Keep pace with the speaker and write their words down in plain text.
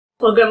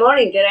Well, good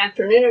morning, good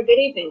afternoon, or good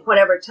evening,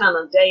 whatever time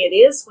of day it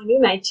is when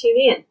you may tune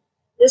in.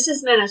 This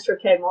is Minister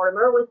Kay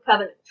Mortimer with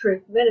Covenant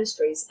Truth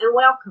Ministries, and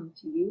welcome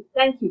to you.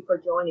 Thank you for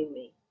joining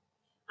me.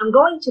 I'm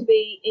going to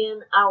be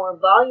in our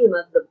volume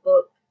of the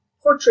book,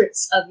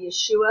 Portraits of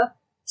Yeshua,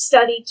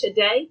 study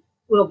today.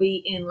 We'll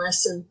be in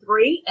Lesson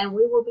 3, and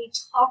we will be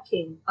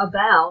talking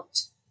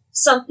about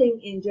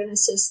something in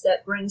Genesis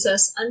that brings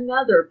us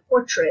another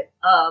portrait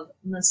of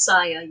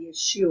Messiah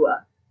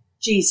Yeshua,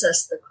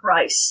 Jesus the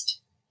Christ.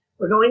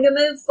 We're going to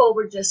move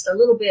forward just a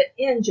little bit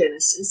in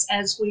Genesis.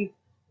 As we've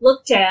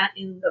looked at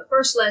in the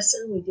first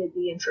lesson, we did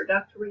the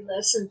introductory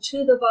lesson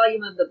to the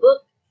volume of the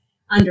book,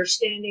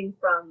 understanding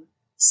from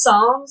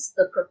Psalms,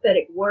 the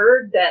prophetic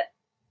word that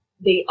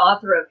the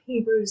author of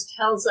Hebrews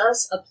tells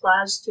us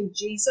applies to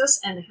Jesus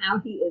and how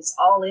he is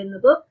all in the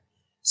book.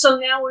 So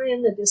now we're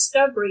in the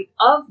discovery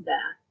of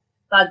that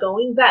by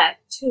going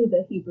back to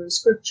the Hebrew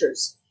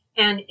scriptures.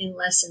 And in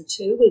lesson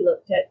 2, we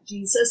looked at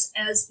Jesus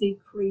as the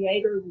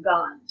creator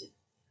God.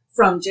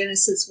 From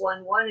Genesis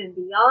 1:1 and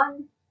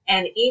beyond,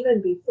 and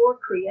even before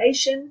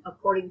creation,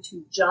 according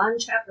to John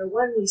chapter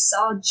 1, we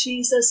saw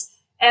Jesus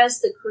as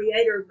the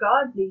creator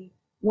God, the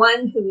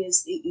one who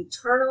is the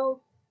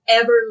eternal,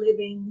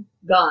 ever-living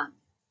God.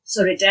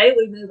 So today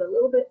we move a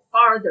little bit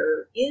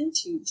farther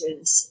into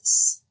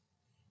Genesis.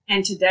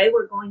 And today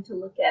we're going to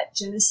look at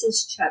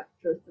Genesis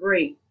chapter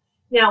 3.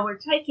 Now we're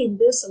taking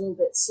this a little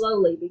bit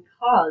slowly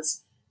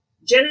because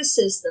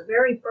Genesis, the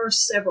very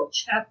first several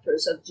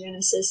chapters of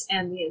Genesis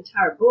and the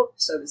entire book,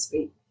 so to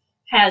speak,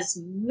 has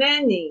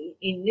many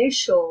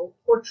initial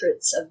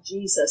portraits of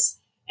Jesus,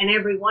 and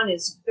every one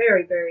is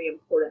very, very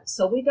important.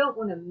 So we don't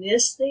want to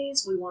miss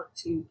these. We want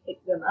to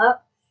pick them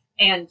up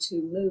and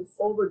to move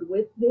forward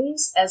with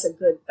these as a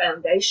good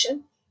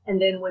foundation,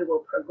 and then we will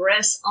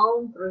progress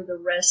on through the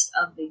rest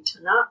of the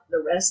Tanakh,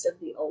 the rest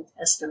of the Old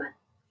Testament.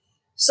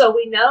 So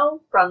we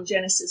know from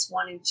Genesis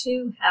 1 and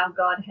 2 how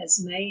God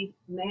has made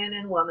man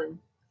and woman.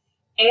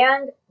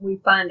 And we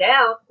find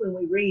out when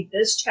we read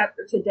this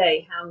chapter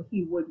today how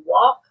he would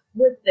walk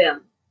with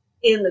them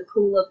in the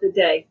cool of the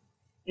day.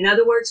 In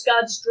other words,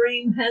 God's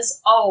dream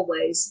has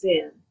always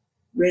been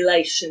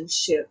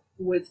relationship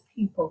with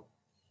people.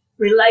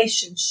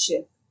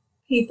 Relationship.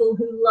 People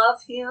who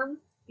love him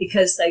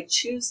because they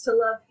choose to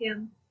love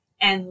him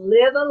and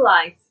live a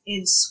life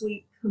in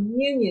sweet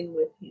communion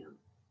with him.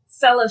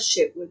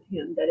 Fellowship with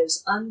him that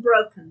is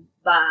unbroken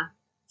by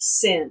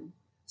sin.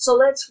 So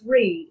let's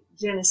read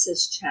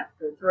Genesis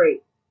chapter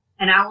 3,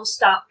 and I will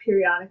stop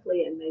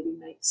periodically and maybe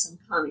make some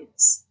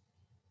comments.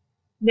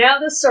 Now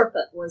the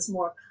serpent was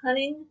more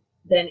cunning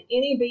than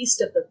any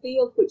beast of the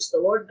field which the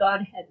Lord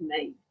God had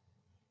made.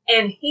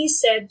 And he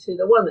said to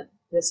the woman,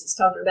 this is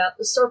talking about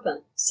the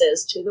serpent,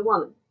 says to the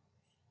woman,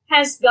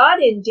 has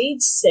God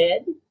indeed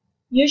said,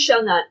 you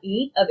shall not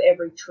eat of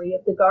every tree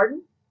of the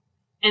garden?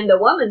 And the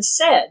woman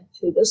said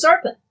to the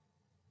serpent,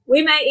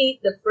 we may eat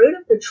the fruit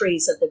of the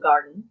trees of the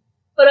garden,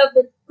 but of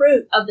the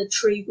fruit of the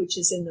tree which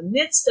is in the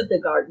midst of the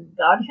garden,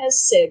 God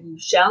has said, you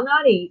shall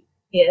not eat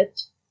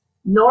it,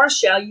 nor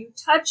shall you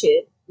touch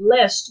it,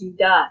 lest you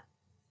die.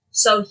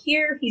 So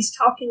here he's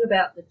talking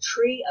about the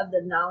tree of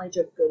the knowledge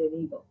of good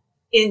and evil.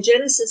 In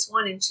Genesis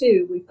 1 and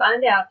 2, we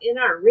find out in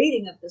our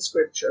reading of the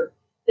scripture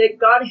that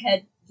God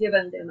had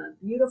given them a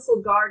beautiful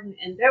garden,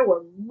 and there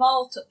were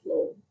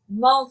multiple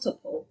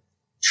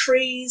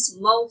trees,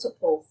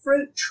 multiple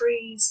fruit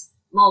trees,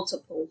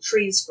 multiple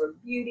trees for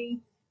beauty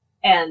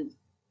and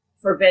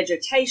for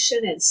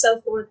vegetation and so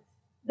forth.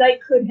 They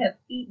could have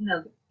eaten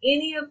of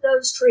any of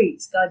those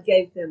trees. God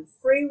gave them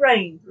free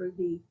rein through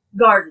the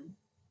garden,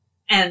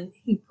 and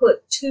he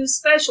put two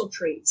special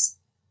trees.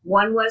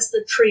 One was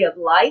the tree of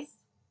life.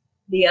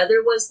 The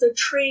other was the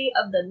tree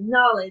of the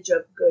knowledge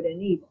of good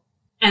and evil.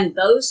 And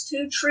those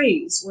two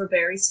trees were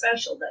very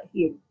special, that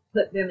he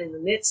put them in the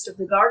midst of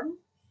the garden.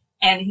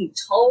 And he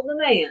told the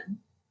man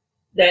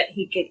that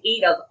he could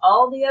eat of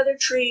all the other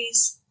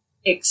trees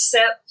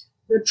except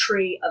the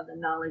tree of the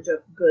knowledge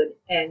of good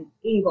and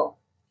evil.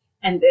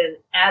 And then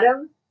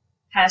Adam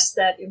passed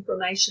that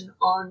information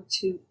on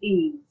to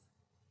Eve.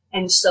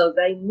 And so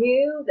they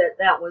knew that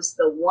that was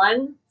the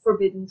one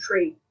forbidden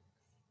tree.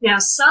 Now,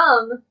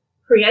 some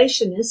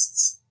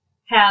creationists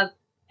have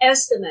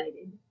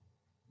estimated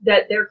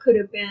that there could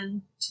have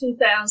been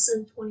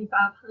 2,000,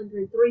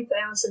 2,500,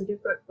 3,000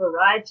 different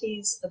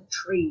varieties of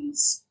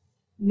trees,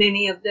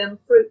 many of them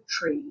fruit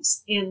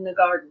trees in the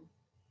garden.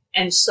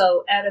 And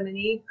so Adam and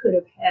Eve could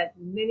have had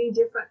many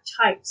different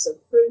types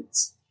of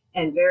fruits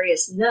and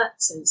various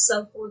nuts and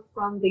so forth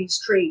from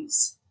these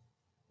trees.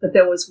 But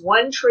there was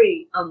one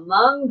tree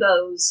among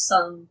those,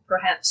 some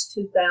perhaps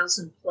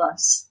 2,000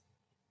 plus,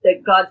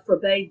 that God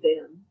forbade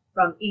them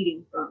from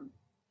eating from.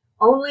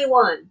 Only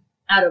one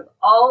out of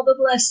all the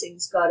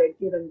blessings God had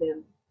given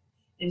them.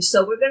 And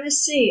so we're going to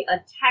see a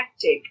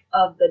tactic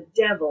of the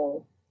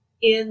devil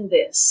in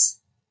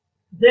this.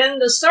 Then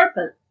the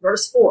serpent,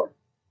 verse 4,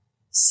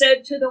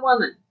 said to the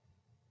woman,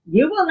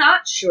 you will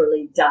not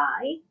surely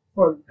die,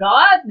 for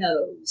God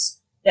knows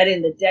that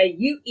in the day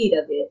you eat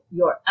of it,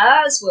 your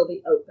eyes will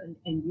be opened,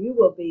 and you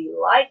will be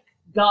like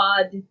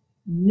God,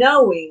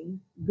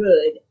 knowing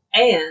good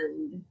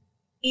and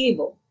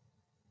evil.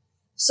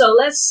 So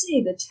let's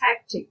see the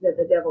tactic that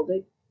the devil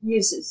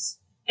uses.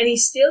 And he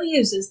still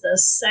uses the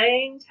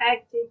same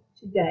tactic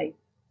today.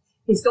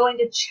 He's going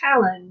to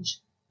challenge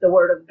the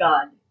Word of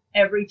God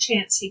every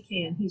chance he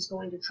can. He's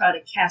going to try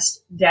to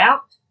cast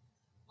doubt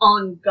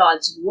on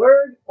God's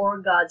Word or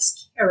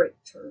God's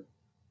character,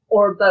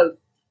 or both.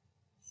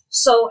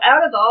 So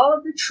out of all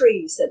of the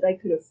trees that they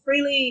could have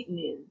freely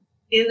eaten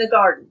in the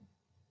garden,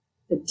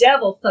 the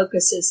devil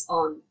focuses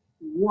on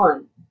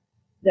one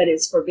that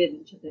is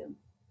forbidden to them.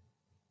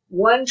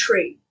 One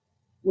tree.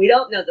 We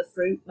don't know the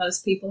fruit.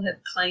 Most people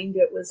have claimed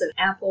it was an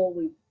apple.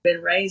 We've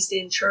been raised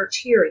in church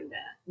hearing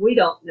that. We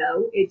don't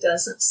know. It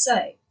doesn't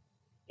say.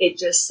 It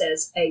just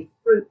says a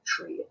fruit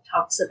tree. It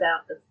talks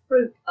about the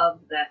fruit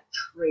of that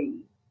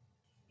tree.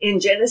 In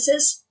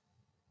Genesis,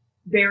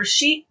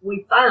 Bereshit,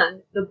 we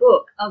find the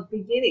book of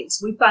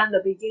beginnings. We find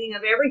the beginning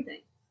of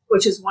everything,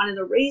 which is one of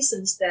the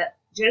reasons that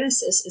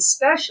Genesis,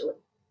 especially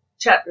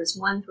chapters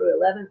 1 through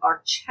 11,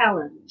 are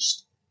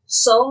challenged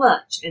so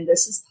much. And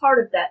this is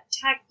part of that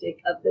tactic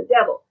of the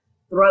devil.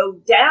 Throw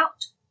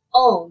doubt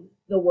on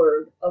the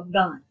Word of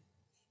God.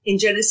 In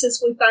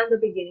Genesis, we find the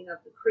beginning of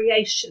the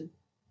creation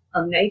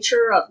of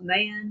nature, of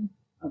man,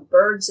 of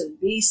birds and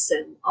beasts,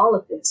 and all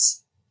of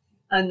this.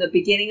 And the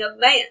beginning of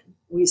man.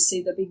 We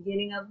see the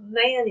beginning of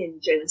man in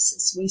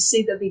Genesis. We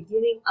see the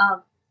beginning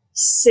of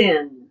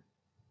sin,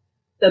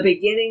 the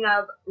beginning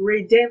of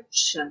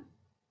redemption,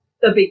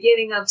 the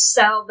beginning of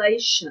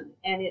salvation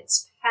and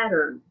its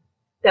pattern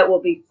that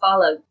will be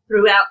followed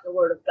throughout the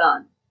Word of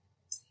God,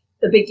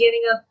 the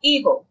beginning of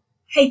evil,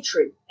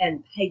 hatred,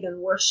 and pagan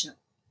worship.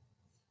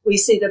 We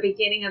see the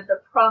beginning of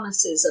the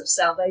promises of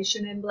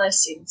salvation and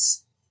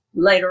blessings.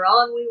 Later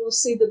on, we will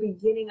see the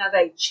beginning of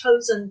a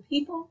chosen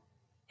people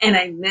and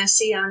a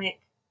messianic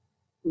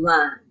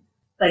line.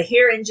 But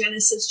here in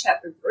Genesis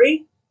chapter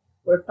 3,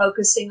 we're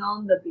focusing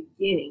on the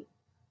beginning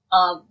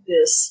of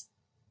this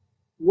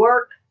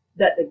work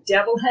that the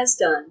devil has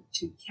done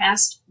to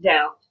cast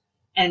doubt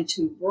and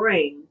to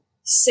bring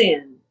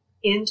sin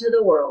into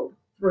the world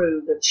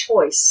through the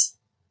choice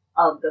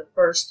of the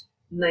first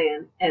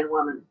man and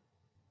woman.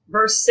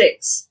 Verse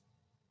 6.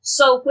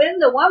 So when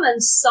the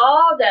woman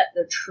saw that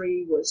the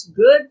tree was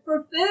good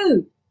for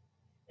food,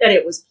 that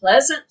it was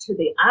pleasant to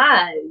the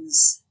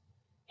eyes,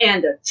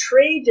 and a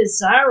tree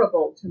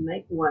desirable to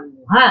make one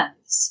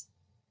wise,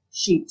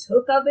 she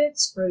took of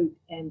its fruit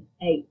and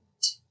ate.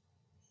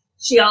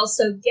 She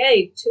also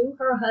gave to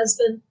her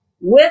husband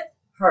with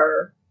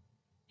her,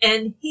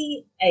 and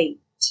he ate.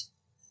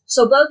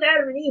 So both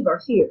Adam and Eve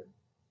are here.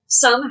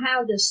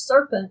 Somehow the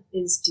serpent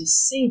is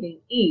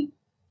deceiving Eve.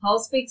 Paul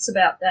speaks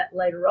about that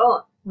later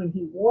on when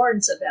he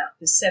warns about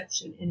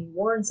deception, and he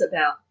warns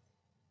about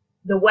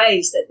the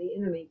ways that the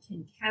enemy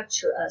can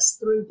capture us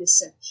through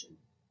deception.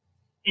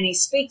 And he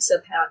speaks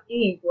of how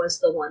Eve was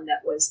the one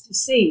that was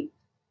deceived.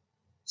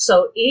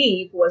 So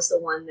Eve was the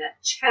one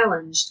that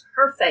challenged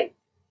her faith,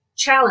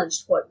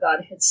 challenged what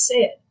God had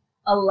said,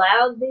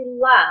 allowed the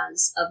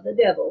lies of the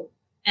devil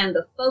and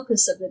the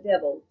focus of the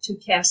devil to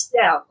cast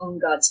doubt on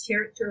God's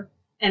character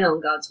and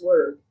on God's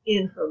word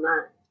in her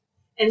mind.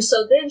 And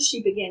so then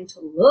she began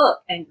to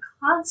look and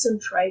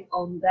concentrate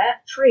on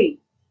that tree.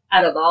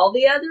 Out of all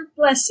the other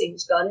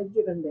blessings God had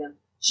given them,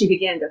 she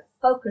began to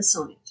focus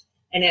on it.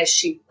 And as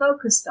she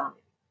focused on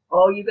it,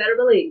 oh, you better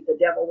believe the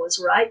devil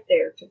was right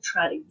there to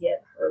try to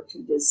get her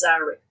to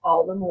desire it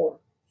all the more.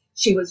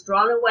 She was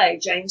drawn away.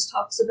 James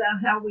talks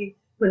about how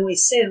when we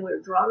sin,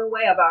 we're drawn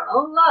away of our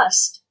own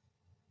lust.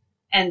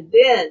 And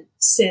then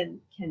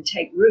sin can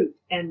take root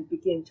and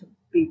begin to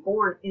be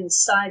born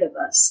inside of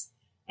us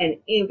and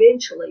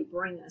eventually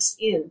bring us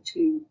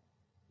into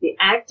the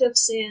act of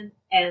sin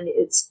and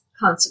its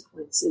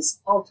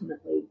consequences,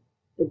 ultimately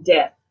the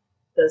death.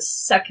 The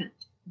second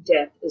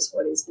death is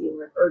what is being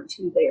referred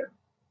to there.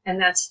 And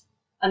that's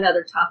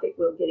another topic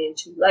we'll get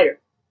into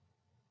later.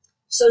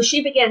 So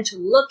she began to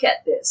look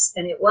at this,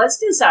 and it was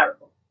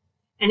desirable,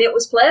 and it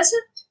was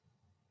pleasant,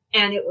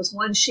 and it was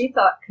one she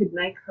thought could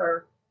make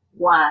her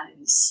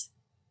wise.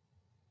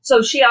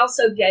 So she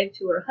also gave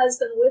to her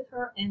husband with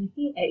her, and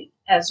he ate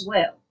as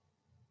well.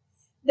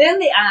 Then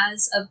the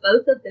eyes of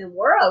both of them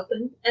were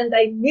opened, and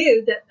they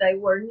knew that they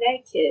were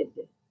naked.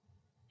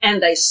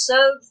 And they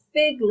sewed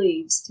fig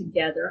leaves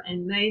together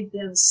and made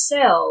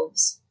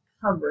themselves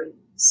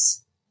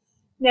coverings.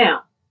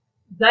 Now,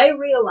 they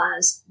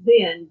realized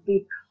then,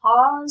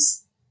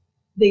 because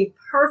the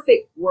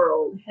perfect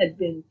world had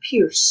been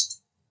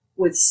pierced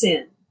with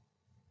sin,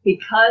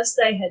 because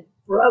they had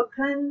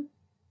broken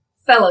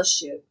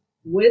fellowship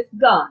with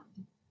God,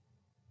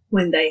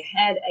 when they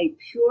had a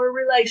pure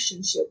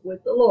relationship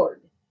with the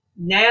Lord,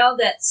 now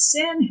that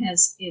sin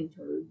has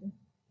entered,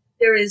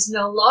 there is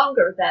no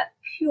longer that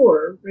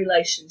pure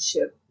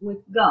relationship with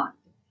God.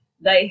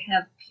 They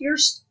have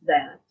pierced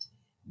that.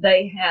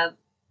 They have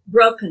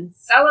broken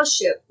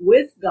fellowship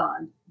with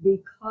God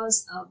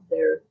because of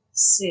their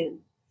sin.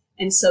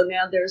 And so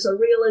now there's a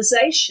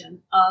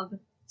realization of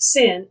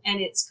sin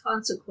and its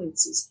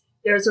consequences.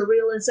 There's a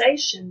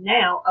realization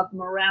now of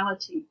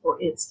morality, for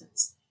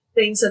instance,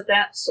 things of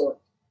that sort.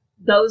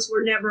 Those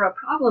were never a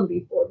problem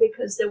before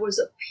because there was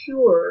a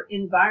pure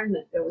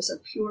environment. There was a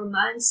pure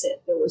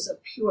mindset. There was a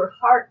pure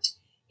heart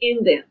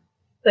in them.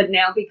 But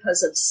now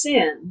because of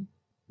sin,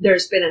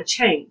 there's been a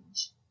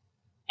change.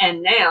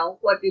 And now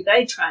what do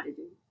they try to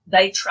do?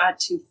 They try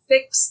to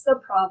fix the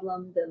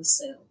problem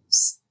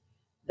themselves.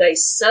 They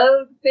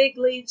sewed fig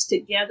leaves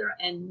together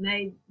and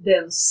made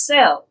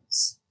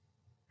themselves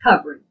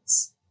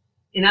coverings.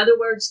 In other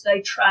words,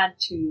 they tried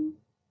to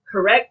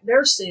correct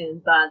their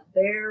sin by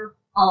their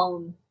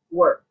own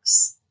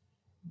works.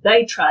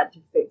 They tried to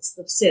fix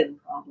the sin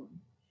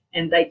problem,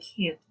 and they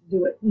can't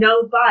do it.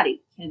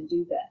 Nobody can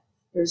do that.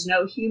 There's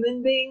no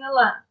human being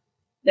alive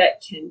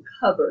that can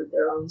cover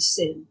their own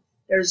sin.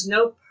 There's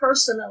no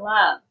person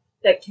alive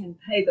that can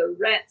pay the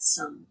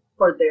ransom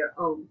for their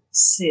own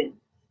sin.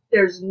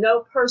 There's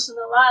no person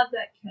alive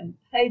that can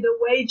pay the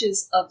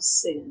wages of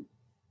sin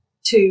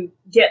to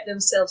get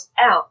themselves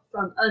out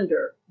from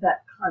under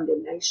that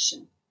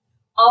condemnation.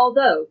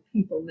 Although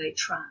people may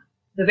try.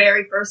 The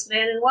very first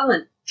man and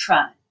woman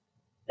tried.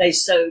 They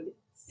sewed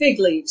fig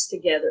leaves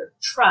together,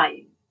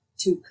 trying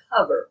to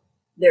cover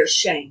their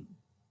shame,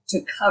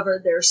 to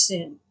cover their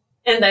sin.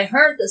 And they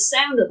heard the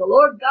sound of the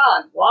Lord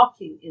God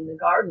walking in the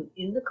garden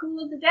in the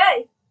cool of the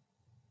day.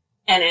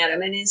 And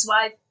Adam and his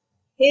wife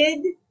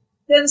hid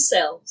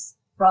themselves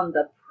from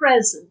the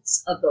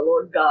presence of the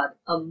Lord God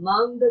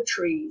among the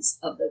trees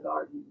of the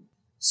garden.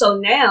 So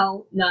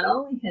now, not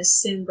only has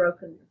sin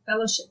broken their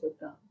fellowship with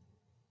God,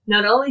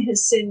 not only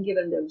has sin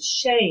given them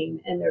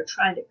shame and they're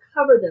trying to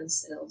cover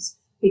themselves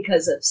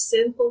because of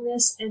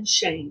sinfulness and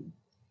shame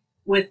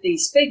with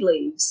these fig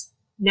leaves,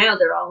 now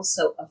they're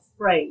also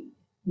afraid.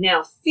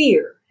 Now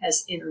fear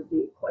has entered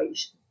the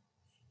equation.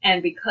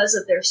 And because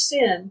of their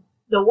sin,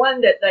 the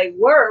one that they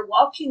were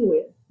walking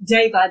with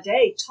day by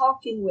day,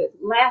 talking with,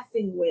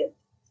 laughing with,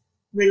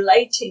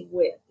 relating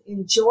with,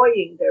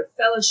 enjoying their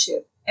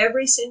fellowship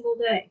every single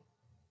day,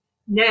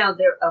 now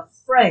they're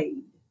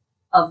afraid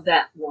of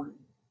that one.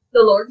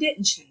 The Lord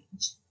didn't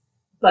change,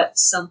 but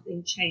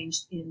something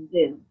changed in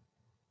them.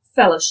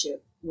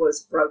 Fellowship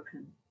was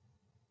broken.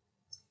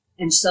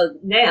 And so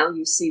now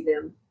you see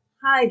them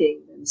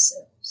hiding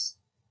themselves.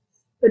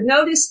 But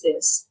notice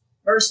this,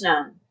 verse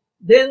 9.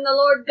 Then the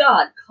Lord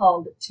God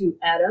called to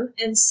Adam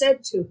and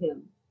said to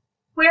him,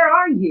 "Where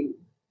are you?"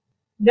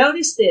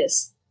 Notice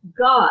this,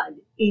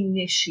 God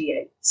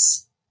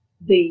initiates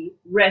the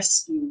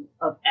rescue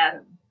of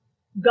Adam.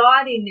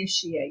 God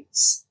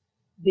initiates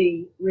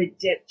the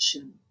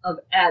redemption of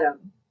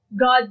Adam.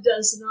 God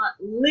does not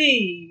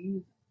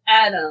leave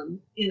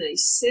Adam in a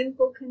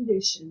sinful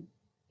condition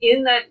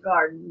in that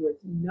garden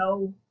with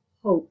no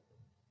hope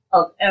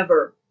of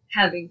ever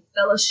having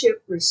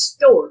fellowship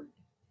restored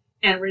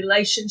and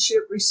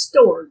relationship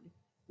restored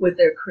with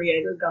their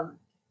Creator God.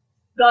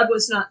 God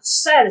was not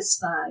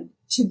satisfied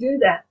to do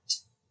that.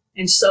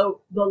 And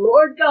so the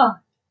Lord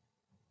God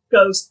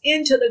goes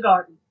into the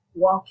garden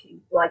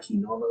walking like he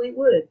normally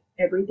would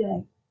every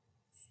day.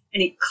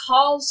 And he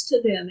calls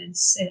to them and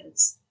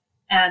says,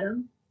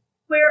 "Adam,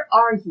 where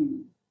are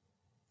you?"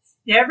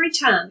 Now, every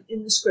time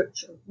in the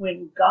scripture,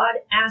 when God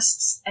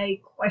asks a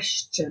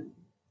question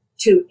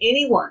to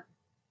anyone,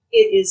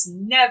 it is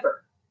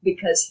never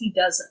because he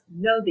doesn't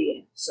know the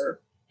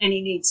answer and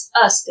he needs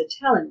us to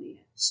tell him the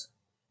answer.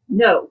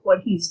 No,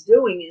 what he's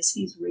doing is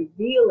he's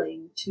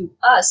revealing to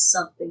us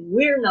something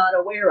we're not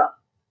aware of.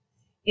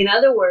 In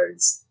other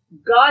words,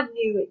 God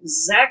knew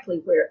exactly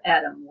where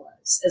Adam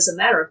was. As a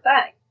matter of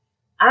fact,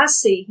 I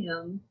see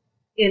him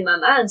in my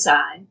mind's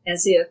eye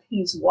as if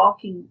he's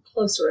walking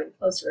closer and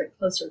closer and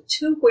closer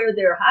to where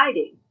they're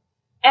hiding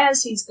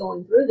as he's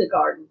going through the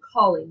garden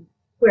calling,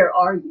 "Where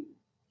are you?"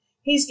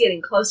 He's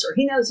getting closer.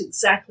 He knows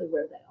exactly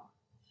where they are.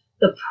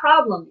 The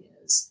problem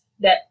is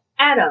that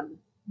Adam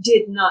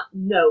did not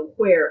know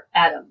where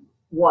Adam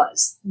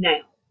was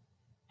now.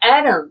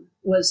 Adam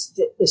was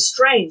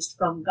estranged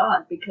from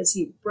God because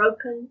he'd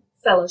broken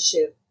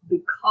fellowship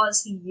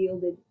because he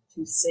yielded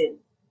to sin.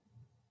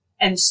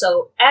 And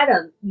so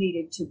Adam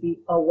needed to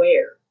be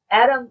aware.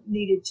 Adam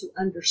needed to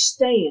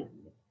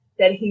understand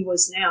that he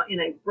was now in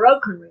a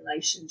broken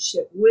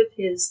relationship with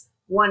his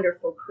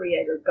wonderful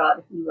Creator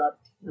God who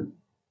loved him.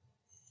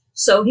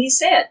 So he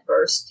said,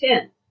 verse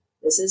 10,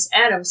 this is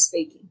Adam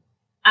speaking,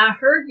 "I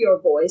heard your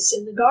voice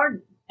in the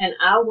garden, and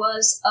I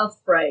was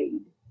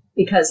afraid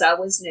because I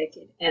was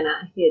naked, and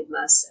I hid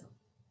myself."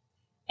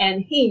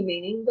 And he,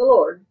 meaning the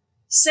Lord,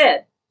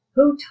 said,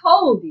 "Who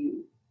told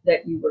you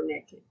that you were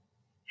naked?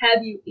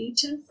 Have you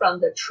eaten from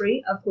the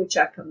tree of which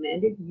I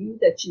commanded you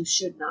that you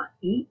should not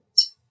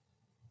eat?"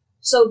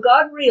 So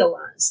God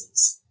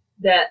realizes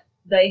that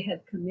they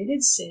have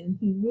committed sin.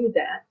 He knew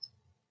that.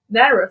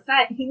 Matter of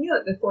fact, he knew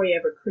it before he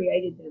ever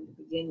created them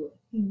to begin with.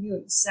 He knew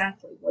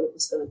exactly what it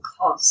was going to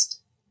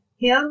cost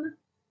him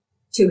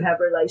to have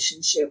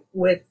relationship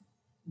with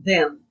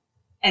them.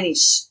 And he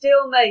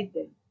still made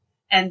them.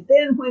 And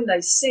then when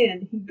they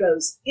sinned, he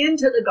goes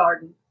into the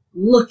garden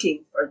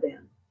looking for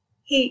them.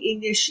 He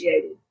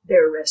initiated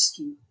their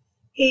rescue.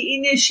 He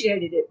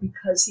initiated it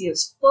because he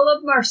is full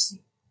of mercy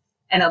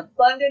and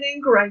abundant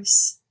in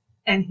grace,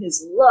 and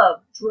his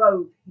love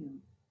drove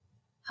him.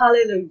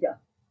 Hallelujah.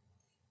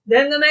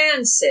 Then the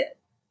man said,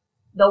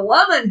 the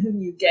woman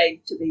whom you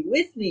gave to be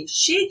with me,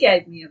 she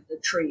gave me of the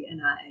tree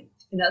and I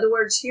ate. In other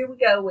words, here we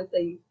go with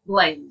the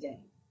blame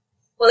game.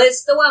 Well,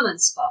 it's the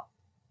woman's fault.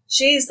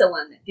 She's the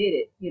one that did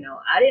it.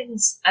 I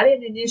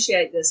didn't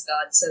initiate this,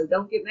 God, so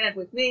don't get mad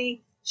with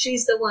me.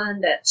 She's the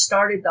one that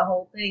started the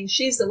whole thing.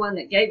 She's the one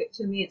that gave it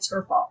to me. It's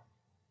her fault.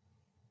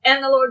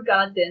 And the Lord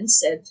God then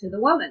said to the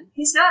woman,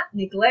 he's not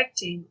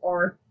neglecting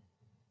or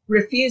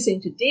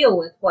refusing to deal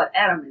with what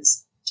Adam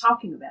is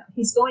talking about.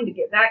 He's going to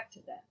get back to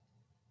that.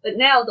 But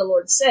now the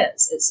Lord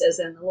says, it says,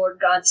 and the Lord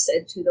God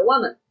said to the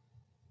woman,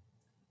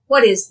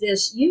 what is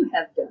this you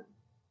have done?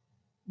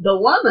 The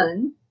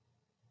woman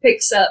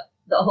picks up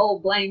the whole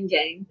blame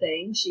game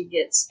thing. She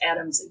gets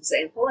Adam's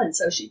example, and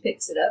so she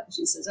picks it up and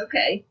she says,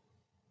 okay.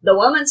 The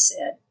woman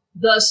said,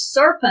 the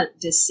serpent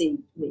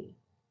deceived me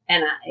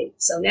and I ate.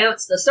 So now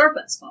it's the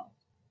serpent's fault.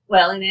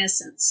 Well, in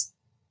essence,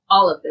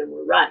 all of them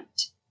were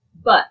right.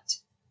 But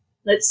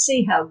let's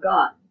see how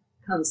God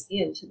comes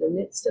into the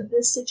midst of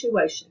this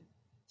situation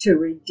to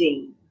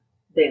redeem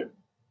them,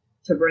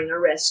 to bring a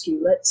rescue.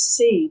 Let's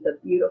see the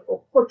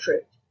beautiful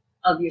portrait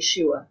of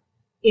Yeshua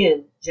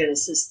in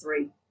Genesis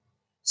 3.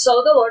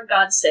 So the Lord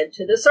God said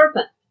to the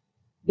serpent,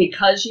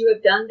 because you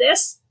have done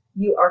this,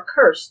 you are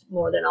cursed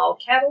more than all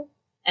cattle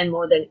and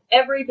more than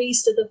every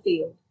beast of the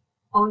field.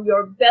 On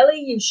your belly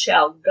you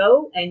shall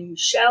go, and you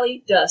shall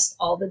eat dust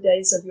all the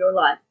days of your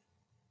life.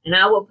 And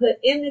I will put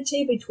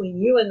enmity between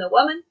you and the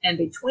woman, and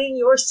between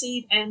your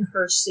seed and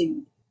her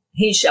seed.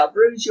 He shall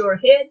bruise your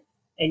head,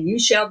 and you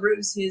shall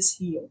bruise his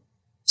heel.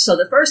 So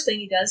the first thing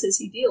he does is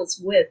he deals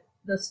with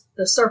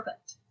the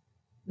serpent,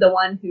 the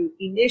one who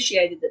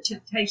initiated the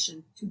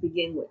temptation to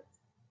begin with.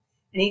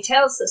 And he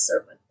tells the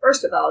serpent,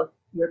 first of all,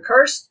 you're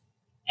cursed,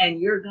 and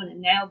you're going to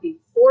now be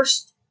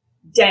forced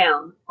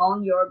down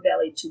on your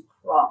belly to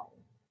crawl.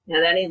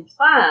 Now that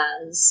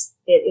implies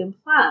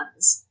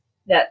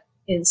that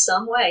in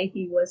some way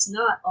he was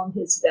not on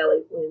his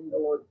belly when the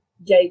Lord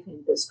gave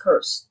him this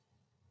curse.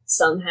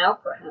 Somehow,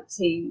 perhaps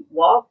he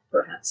walked,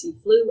 perhaps he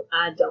flew,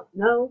 I don't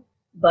know,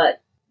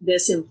 but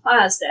this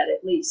implies that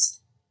at least.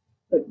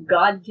 But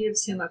God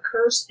gives him a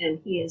curse, and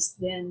he is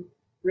then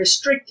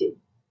restricted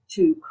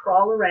to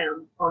crawl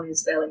around on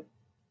his belly.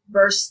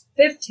 Verse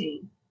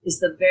 15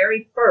 is the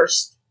very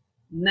first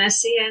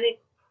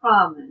messianic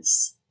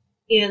promise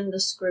in the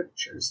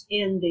scriptures,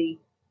 in the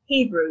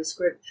Hebrew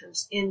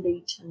scriptures, in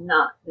the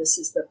Tanakh. This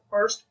is the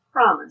first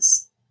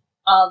promise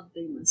of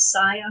the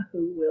Messiah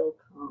who will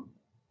come.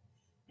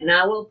 And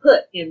I will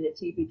put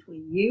enmity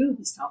between you,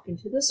 he's talking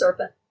to the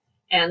serpent,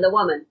 and the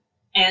woman,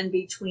 and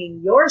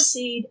between your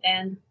seed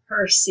and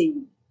her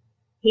seed.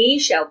 He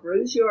shall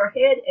bruise your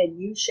head, and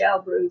you shall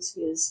bruise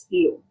his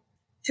heel.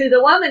 To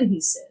the woman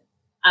he said,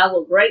 I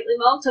will greatly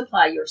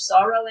multiply your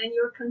sorrow and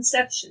your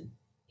conception.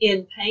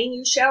 In pain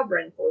you shall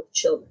bring forth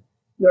children.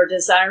 Your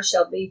desire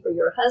shall be for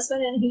your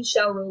husband, and he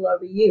shall rule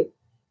over you.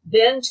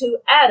 Then to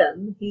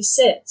Adam he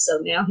said, so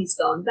now he's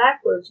gone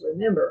backwards,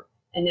 remember,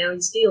 and now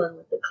he's dealing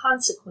with the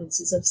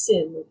consequences of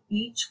sin with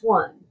each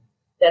one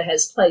that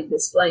has played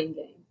this blame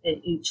game and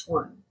each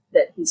one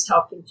that he's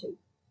talking to.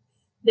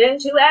 Then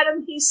to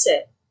Adam he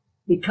said,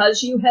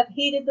 because you have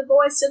heeded the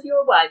voice of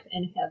your wife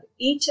and have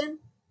eaten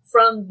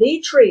from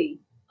the tree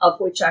of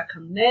which I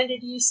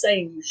commanded you,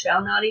 saying you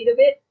shall not eat of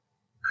it,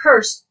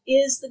 cursed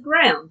is the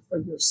ground for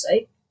your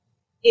sake.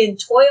 In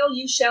toil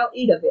you shall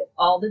eat of it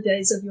all the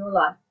days of your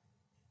life.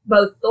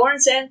 Both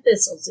thorns and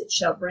thistles it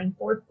shall bring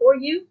forth for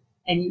you,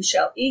 and you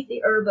shall eat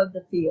the herb of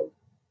the field.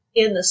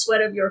 In the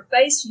sweat of your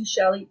face you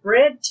shall eat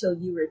bread till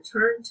you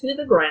return to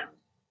the ground.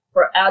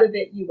 For out of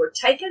it you were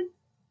taken,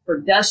 for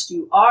dust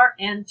you are,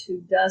 and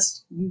to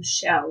dust you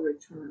shall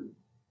return.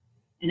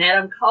 And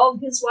Adam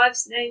called his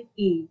wife's name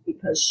Eve,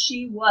 because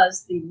she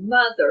was the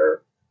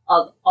mother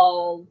of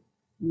all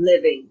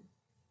living.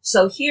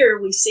 So here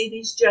we see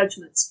these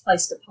judgments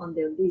placed upon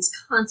them, these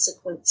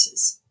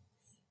consequences.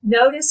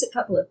 Notice a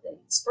couple of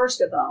things.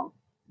 First of all,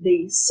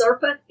 the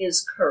serpent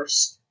is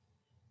cursed,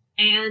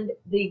 and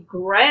the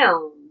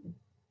ground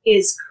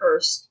is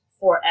cursed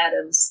for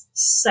Adam's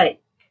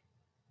sake.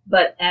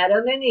 But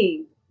Adam and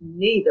Eve,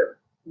 neither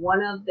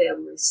one of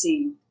them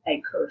received a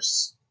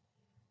curse.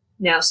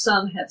 Now,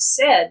 some have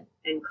said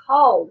and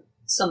called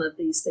some of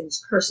these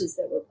things curses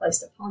that were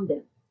placed upon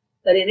them.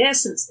 But in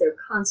essence, they're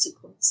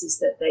consequences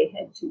that they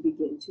had to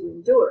begin to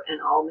endure,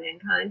 and all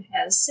mankind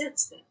has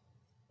since then.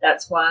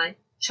 That's why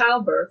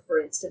childbirth, for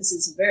instance,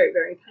 is very,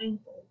 very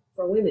painful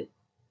for women.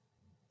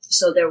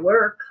 So there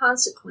were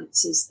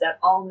consequences that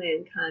all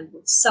mankind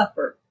would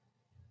suffer,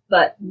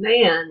 but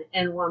man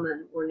and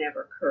woman were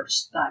never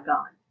cursed by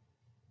God.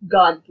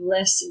 God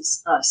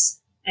blesses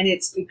us, and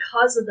it's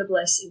because of the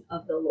blessing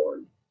of the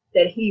Lord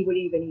that he would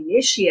even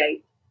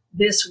initiate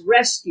this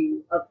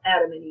rescue of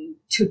Adam and Eve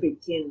to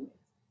begin with.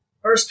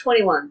 Verse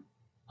 21,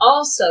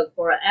 also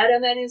for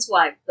Adam and his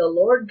wife, the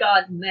Lord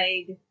God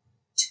made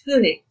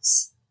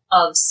tunics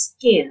of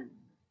skin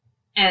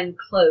and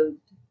clothed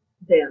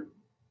them.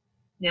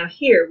 Now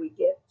here we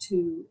get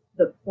to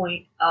the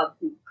point of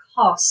the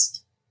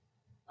cost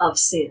of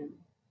sin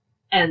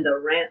and the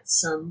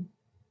ransom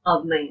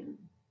of man.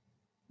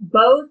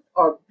 Both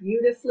are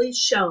beautifully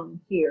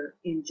shown here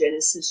in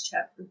Genesis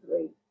chapter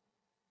 3.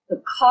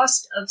 The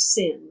cost of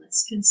sin.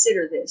 Let's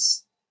consider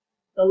this.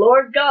 The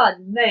Lord God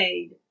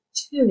made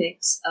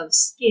tunics of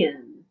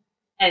skin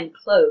and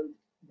clothed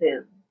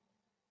them.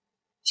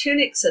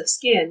 Tunics of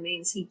skin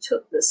means he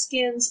took the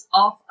skins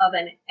off of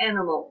an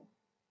animal,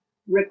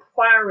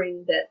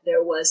 requiring that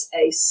there was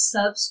a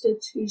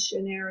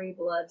substitutionary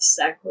blood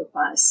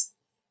sacrifice.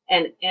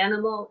 An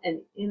animal,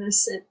 an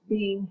innocent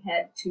being,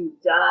 had to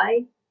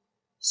die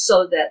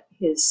so that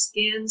his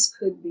skins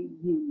could be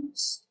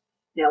used.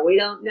 Now, we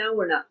don't know.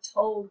 We're not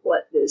told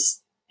what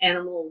this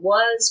animal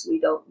was. We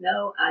don't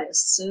know. I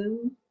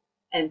assume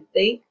and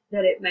think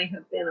that it may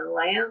have been a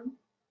lamb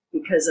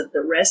because of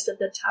the rest of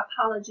the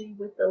typology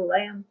with the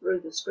lamb through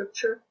the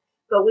scripture.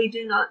 But we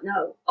do not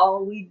know.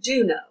 All we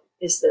do know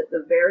is that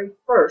the very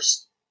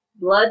first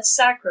blood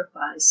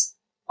sacrifice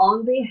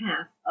on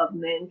behalf of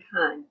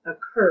mankind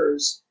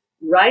occurs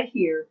right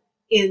here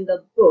in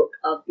the book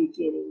of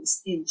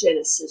beginnings in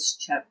Genesis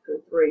chapter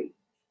 3.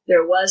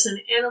 There was an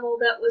animal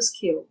that was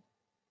killed.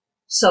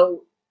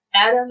 So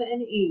Adam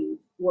and Eve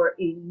were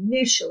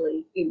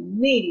immediately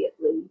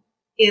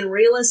in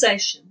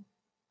realization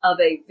of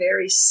a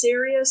very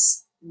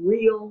serious,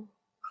 real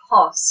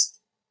cost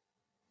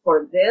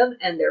for them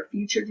and their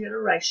future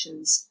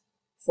generations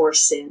for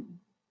sin.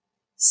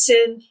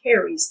 Sin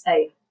carries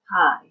a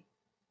high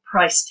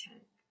price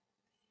tag.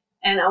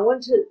 And I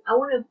want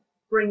to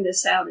bring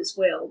this out as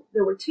well.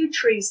 There were two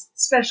trees,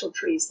 special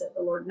trees that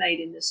the Lord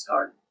made in this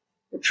garden,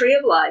 the tree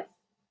of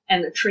life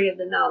and the tree of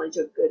the knowledge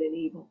of good and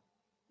evil.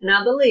 And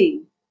I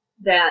believe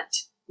that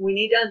we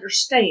need to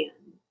understand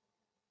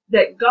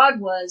that God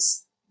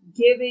was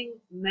giving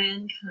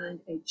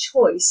mankind a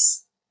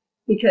choice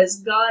because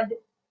God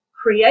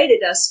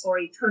created us for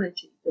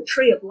eternity. The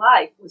tree of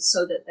life was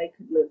so that they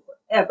could live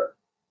forever,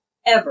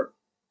 ever.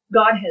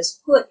 God has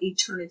put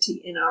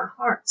eternity in our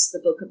hearts, the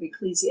book of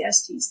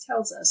Ecclesiastes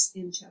tells us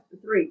in chapter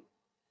 3.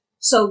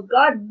 So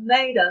God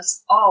made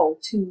us all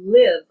to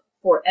live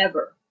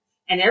forever.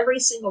 And every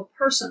single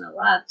person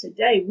alive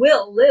today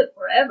will live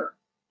forever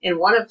in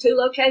one of two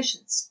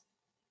locations.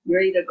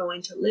 You're either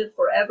going to live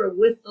forever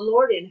with the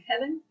Lord in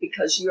heaven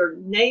because your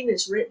name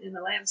is written in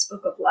the Lamb's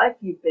book of life.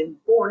 You've been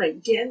born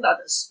again by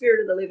the Spirit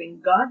of the living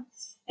God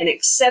and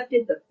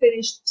accepted the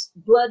finished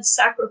blood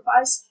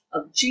sacrifice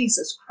of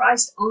Jesus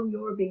Christ on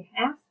your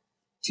behalf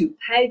to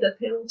pay the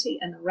penalty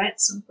and the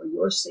ransom for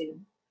your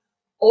sin.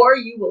 Or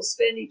you will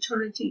spend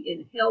eternity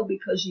in hell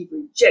because you've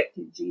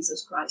rejected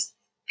Jesus Christ.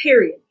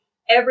 Period.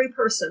 Every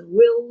person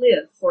will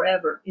live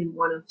forever in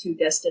one of two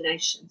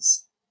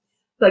destinations.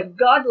 But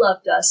God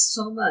loved us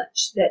so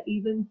much that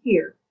even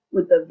here,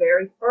 with the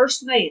very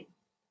first man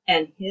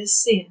and his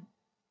sin,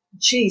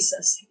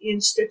 Jesus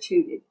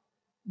instituted,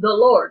 the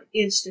Lord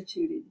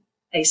instituted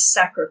a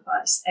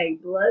sacrifice, a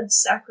blood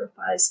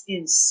sacrifice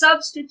in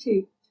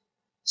substitute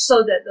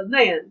so that the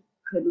man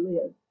could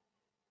live,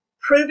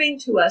 proving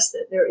to us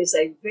that there is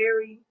a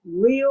very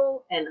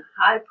real and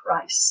high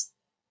price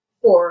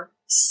for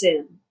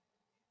sin.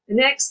 The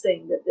next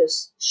thing that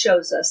this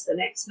shows us, the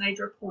next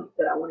major point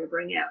that I want to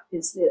bring out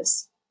is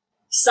this.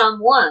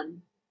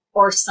 Someone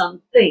or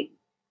something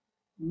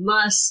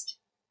must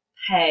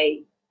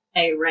pay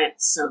a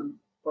ransom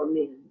for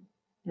men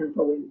and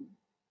for women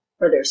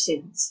for their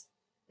sins.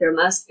 There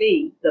must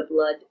be the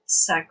blood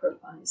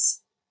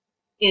sacrifice.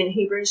 In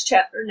Hebrews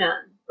chapter 9,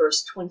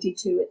 verse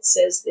 22, it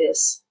says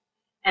this,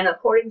 and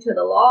according to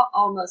the law,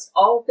 almost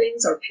all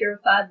things are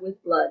purified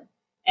with blood,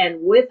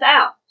 and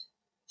without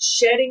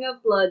shedding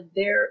of blood,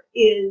 there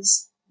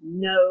is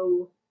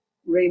no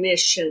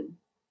remission.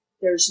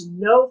 There's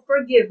no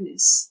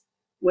forgiveness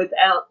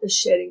without the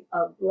shedding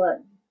of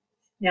blood.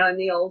 Now, in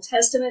the Old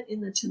Testament,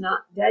 in the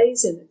Tanakh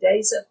days, in the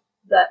days of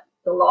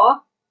the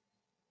law,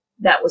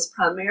 that was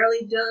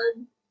primarily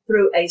done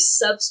through a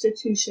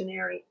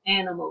substitutionary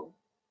animal,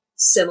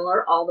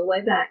 similar all the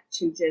way back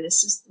to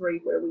Genesis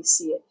 3, where we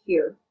see it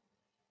here.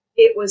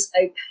 It was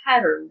a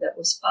pattern that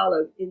was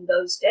followed in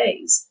those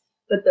days,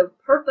 but the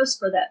purpose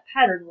for that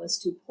pattern was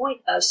to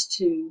point us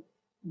to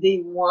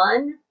the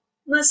one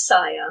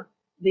Messiah,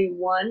 the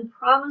one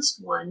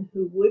promised one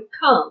who would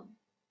come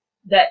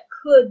that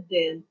could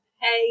then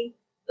pay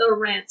the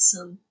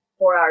ransom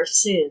for our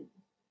sin,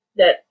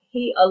 that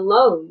he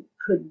alone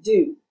could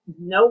do.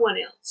 No one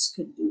else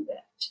could do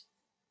that.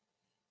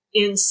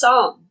 In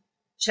Psalm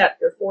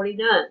chapter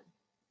 49,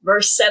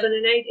 verse 7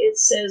 and 8, it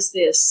says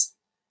this,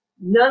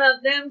 none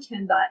of them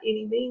can by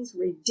any means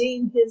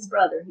redeem his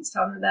brother. He's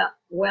talking about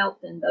wealth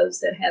and those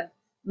that have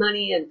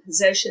money and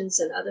possessions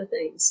and other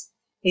things.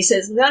 He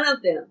says none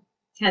of them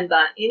can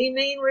by any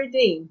means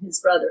redeem his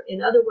brother.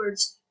 In other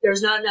words,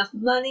 there's not enough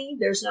money,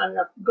 there's not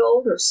enough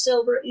gold or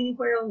silver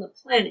anywhere on the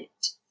planet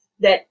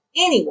that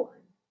anyone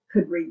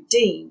could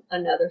redeem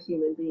another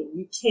human being.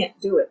 You can't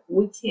do it.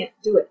 We can't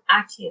do it.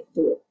 I can't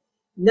do it.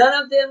 None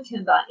of them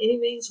can by any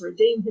means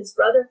redeem his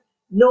brother,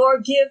 nor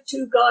give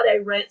to God a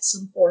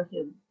ransom for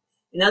him.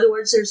 In other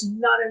words, there's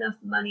not enough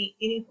money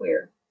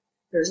anywhere.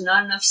 There's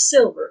not enough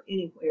silver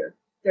anywhere.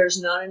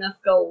 There's not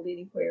enough gold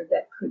anywhere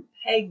that could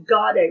pay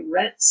God a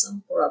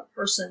ransom for a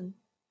person,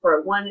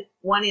 for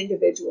one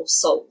individual's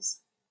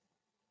souls.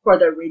 For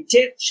the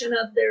redemption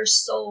of their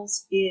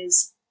souls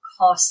is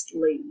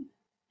costly,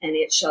 and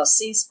it shall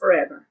cease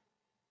forever,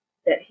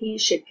 that he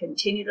should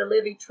continue to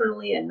live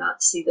eternally and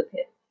not see the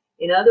pit.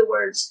 In other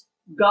words,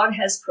 God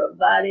has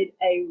provided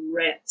a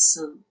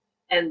ransom,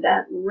 and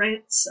that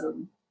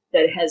ransom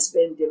that has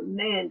been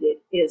demanded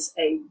is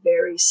a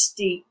very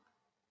steep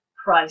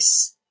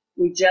price.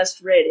 We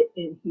just read it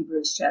in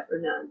Hebrews chapter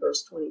 9,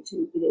 verse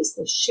 22. It is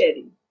the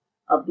shedding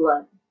of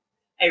blood.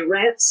 A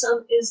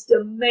ransom is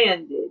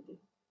demanded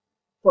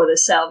for the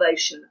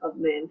salvation of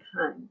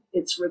mankind.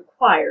 It's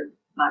required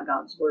by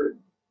God's word.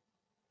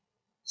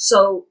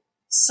 So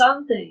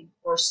something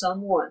or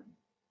someone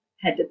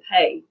had to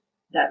pay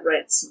that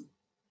ransom.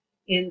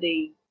 In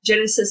the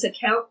Genesis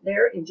account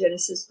there in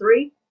Genesis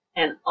 3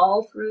 and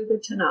all through the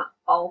Tanakh,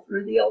 all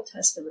through the Old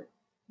Testament,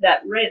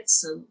 that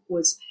ransom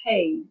was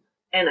paid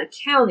and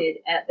accounted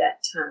at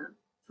that time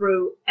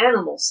through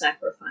animal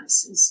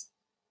sacrifices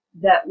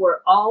that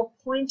were all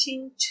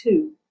pointing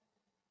to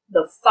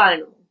the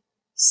final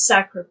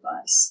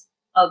sacrifice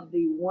of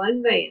the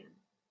one man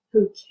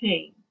who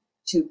came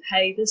to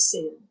pay the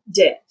sin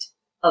debt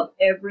of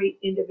every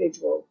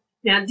individual.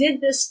 Now,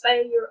 did this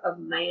failure of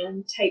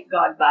man take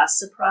God by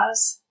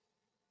surprise?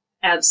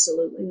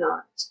 Absolutely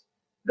not.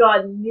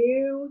 God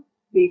knew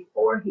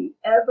before he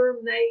ever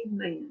made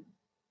man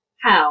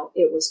how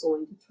it was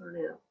going to turn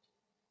out.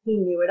 He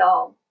knew it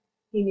all.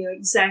 He knew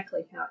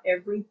exactly how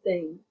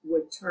everything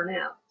would turn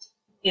out.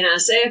 In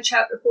Isaiah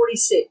chapter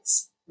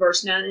 46,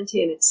 verse 9 and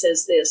 10, it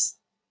says this,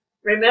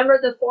 "Remember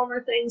the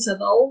former things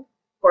of old,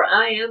 for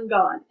I am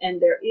God,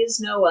 and there is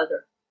no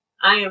other.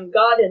 I am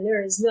God, and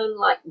there is none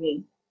like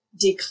me,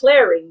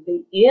 declaring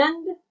the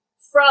end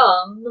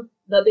from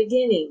the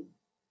beginning,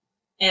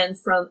 and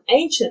from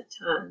ancient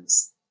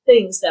times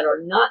things that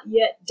are not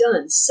yet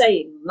done,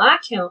 saying, my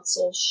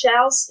counsel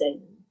shall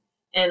stand,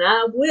 and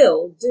I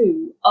will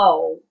do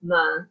all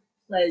my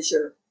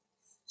pleasure."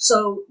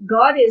 So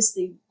God is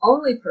the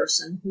only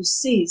person who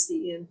sees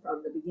the end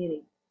from the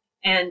beginning.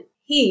 And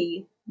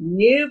he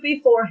knew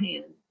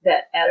beforehand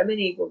that Adam and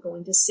Eve were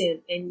going to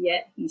sin, and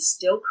yet he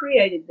still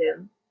created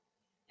them,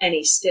 and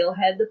he still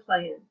had the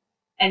plan.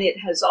 And it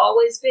has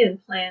always been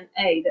plan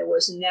A. There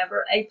was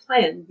never a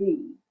plan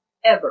B,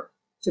 ever,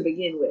 to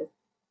begin with.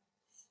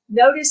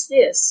 Notice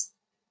this.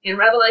 In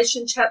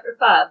Revelation chapter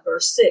 5,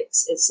 verse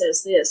 6, it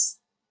says this,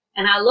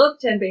 "And I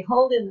looked, and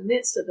behold, in the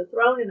midst of the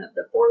throne and of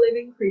the four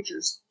living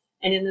creatures,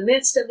 and in the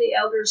midst of the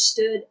elders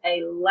stood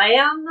a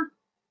lamb,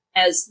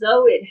 as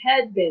though it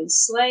had been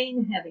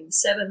slain, having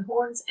 7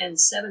 horns and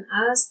 7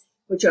 eyes,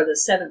 which are the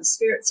 7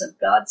 spirits of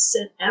God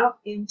sent out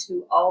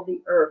into all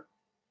the earth."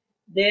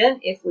 Then,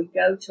 if we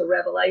go to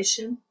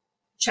Revelation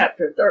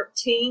chapter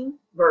 13,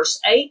 verse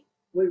 8,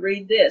 we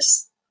read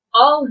this,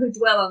 "All who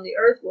dwell on the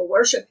earth will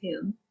worship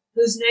him,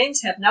 whose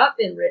names have not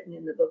been written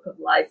in the book of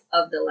life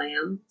of the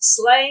Lamb,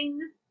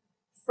 slain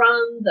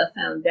from the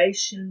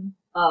foundation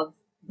of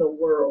the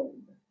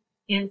world."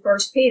 In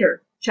 1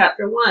 Peter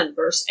chapter 1,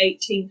 verse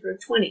 18 through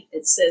 20,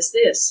 it says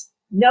this,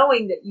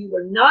 "Knowing that you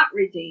were not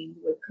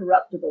redeemed with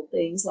corruptible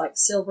things like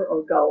silver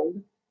or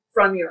gold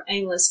from your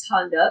aimless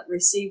conduct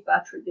received by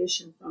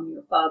tradition from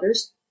your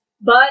fathers,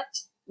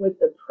 but with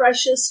the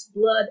precious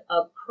blood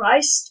of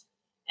Christ,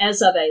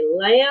 as of a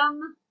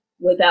lamb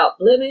without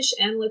blemish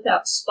and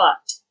without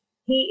spot.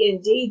 He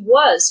indeed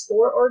was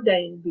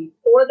foreordained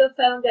before the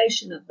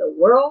foundation of the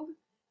world,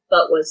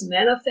 but was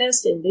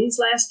manifest in these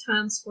last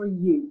times for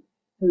you,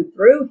 who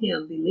through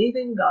him believe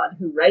in God,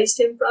 who raised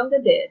him from the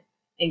dead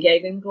and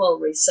gave him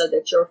glory, so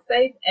that your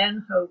faith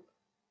and hope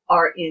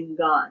are in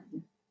God."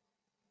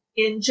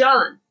 In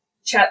John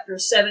chapter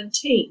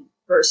 17,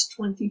 verse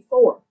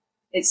 24,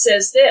 it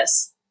says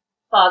this,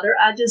 "Father,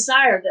 I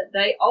desire that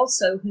they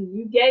also whom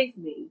you gave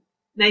me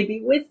may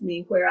be with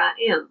me where I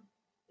am,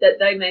 that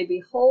they may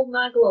behold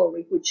my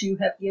glory which you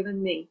have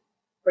given me.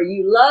 For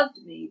you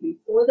loved me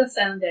before the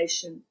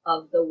foundation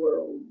of the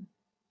world."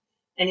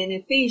 And in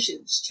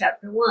Ephesians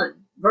chapter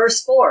 1,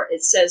 verse 4,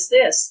 it says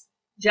this,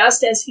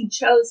 "Just as he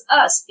chose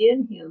us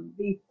in him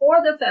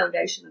before the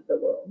foundation of the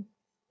world,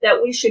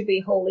 that we should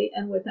be holy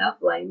and without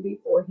blame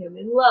before him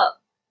in love."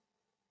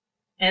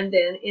 And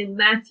then in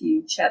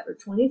Matthew chapter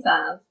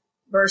 25,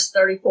 verse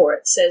 34,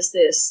 it says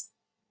this,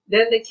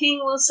 "Then the king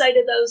will say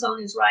to those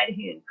on his right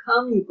hand,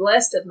 Come, you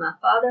blessed of my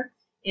Father,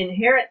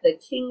 inherit the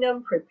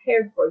kingdom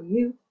prepared for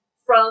you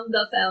from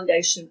the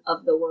foundation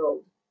of the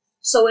world."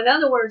 So in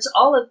other words,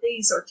 all of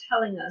these are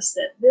telling us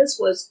that this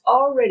was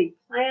already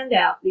planned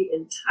out, the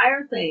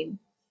entire thing,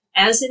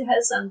 as it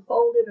has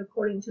unfolded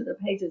according to the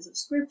pages of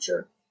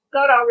Scripture.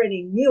 God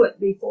already knew it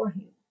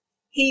beforehand.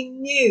 He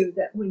knew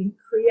that when he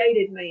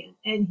created man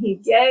and he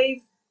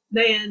gave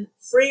man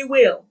free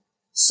will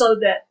so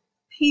that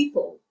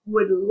people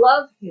would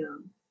love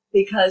him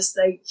because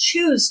they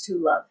choose to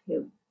love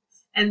him.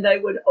 And they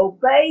would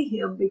obey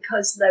him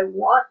because they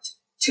want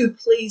to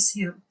please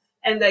him.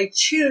 And they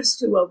choose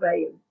to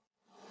obey him.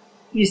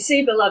 You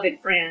see, beloved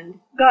friend,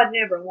 God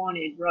never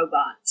wanted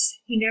robots.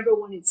 He never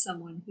wanted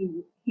someone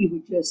who he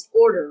would just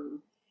order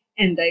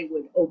and they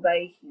would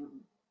obey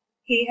him.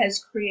 He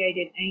has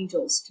created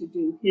angels to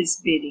do his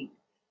bidding.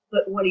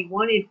 But what he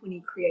wanted when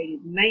he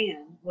created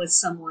man was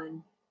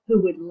someone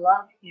who would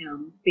love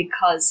him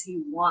because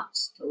he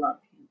wants to love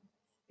him,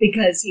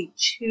 because he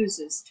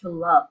chooses to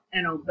love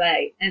and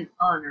obey and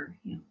honor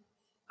him.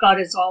 God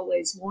has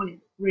always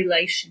wanted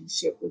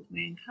relationship with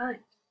mankind.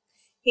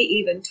 He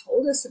even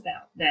told us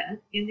about that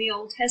in the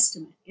Old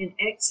Testament, in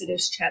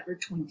Exodus chapter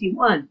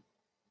 21.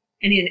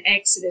 And in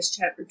Exodus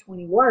chapter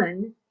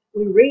 21,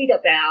 we read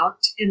about,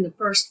 in the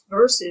first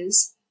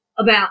verses,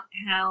 about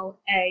how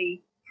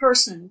a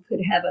person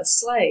could have a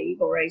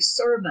slave or a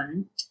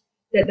servant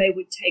that they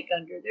would take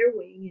under their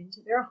wing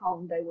into their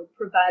home. They would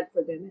provide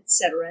for them,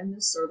 etc., and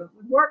the servant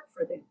would work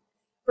for them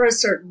for a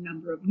certain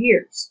number of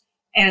years.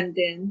 And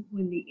then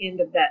when the end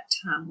of that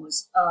time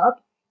was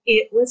up,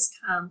 it was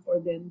time for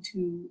them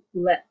to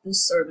let the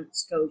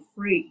servants go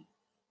free.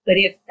 But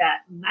if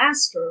that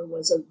master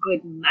was a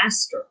good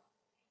master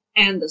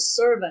and the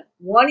servant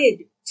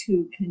wanted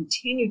to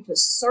continue to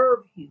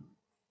serve him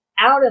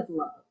out of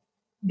love,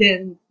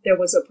 then there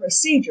was a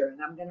procedure,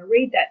 and I'm going to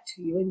read that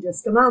to you in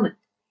just a moment.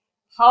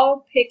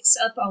 Paul picks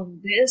up on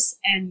this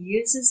and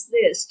uses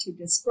this to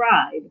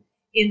describe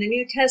in the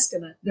New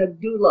Testament the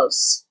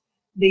doulos,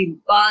 the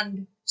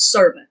bond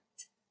servant,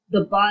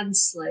 the bond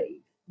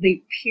slave,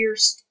 the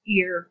pierced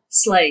ear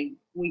slave,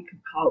 we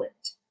could call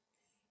it.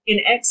 In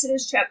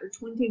Exodus chapter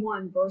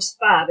 21, verse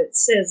 5, it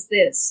says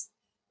this,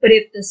 "But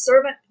if the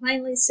servant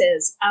plainly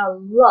says, 'I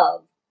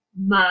love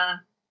my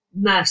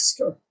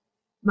master,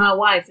 my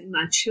wife and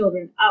my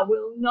children, I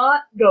will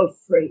not go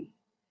free,'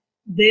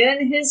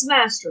 then his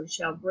master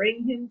shall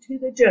bring him to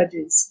the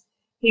judges.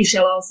 He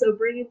shall also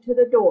bring him to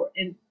the door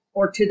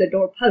or to the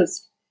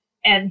doorpost,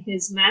 and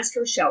his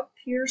master shall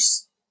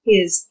pierce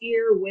his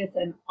ear with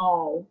an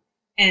awl,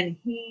 and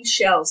he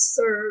shall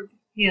serve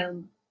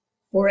him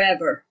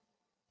forever."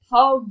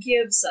 Paul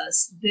gives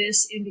us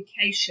this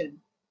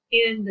indication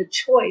in the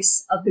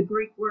choice of the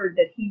Greek word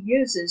that he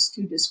uses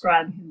to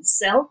describe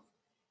himself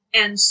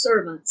and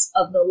servants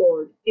of the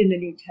Lord in the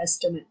New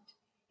Testament.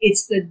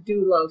 It's the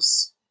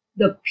doulos,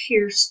 the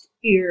pierced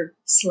ear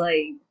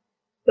slave,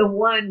 the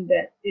one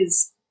that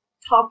is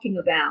talking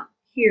about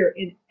here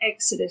in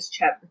Exodus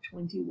chapter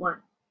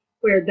 21,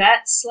 where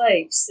that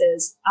slave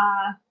says,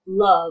 "I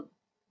love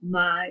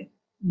my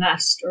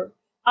master.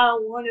 I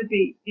want to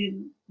be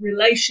in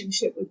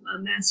relationship with my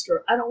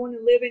master. I don't want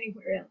to live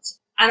anywhere else.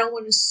 I don't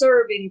want to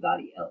serve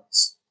anybody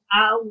else.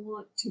 I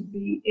want to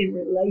be in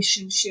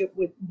relationship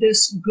with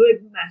this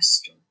good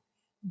master."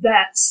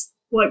 That's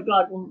what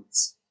God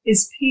wants,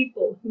 is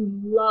people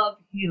who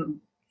love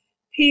him,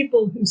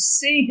 people who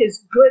see his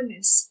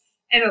goodness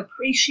and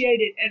appreciate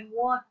it and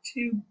want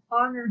to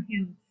honor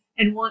him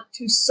and want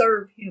to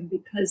serve him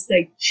because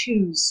they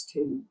choose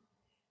to.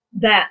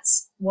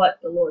 That's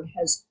what the Lord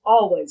has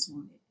always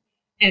wanted.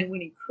 And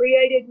when he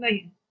created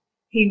man,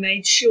 he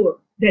made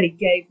sure that he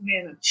gave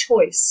man a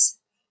choice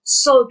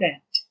so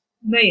that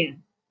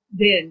man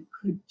then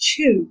could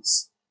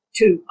choose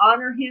to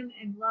honor him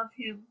and love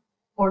him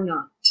or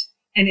not.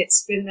 And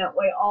it's been that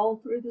way all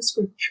through the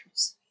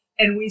scriptures.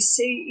 And we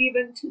see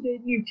even to the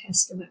New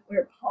Testament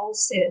where Paul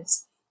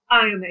says,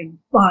 "I am a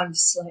bond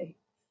slave.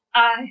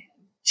 I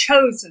have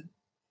chosen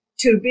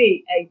to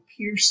be a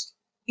pierced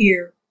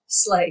ear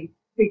slave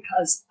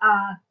because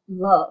I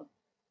love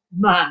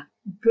my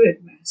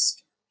good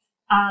master.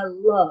 I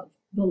love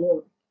the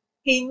Lord."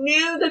 He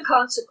knew the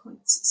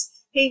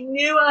consequences. He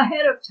knew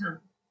ahead of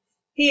time.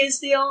 He is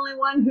the only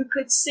one who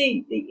could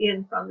see the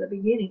end from the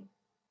beginning.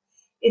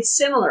 It's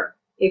similar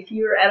if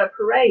you're at a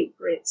parade,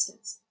 for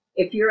instance.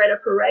 If you're at a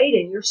parade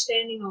and you're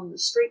standing on the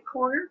street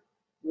corner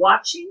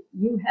watching,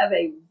 you have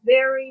a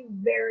very,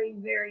 very,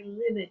 very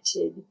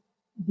limited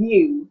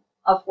view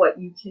of what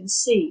you can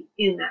see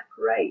in that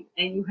parade.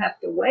 And you have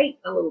to wait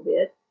a little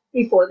bit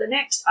before the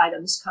next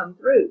items come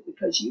through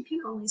because you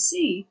can only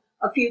see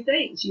a few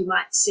things. You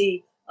might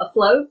see a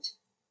float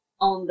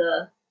on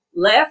the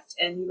left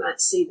and you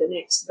might see the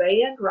next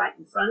band right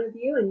in front of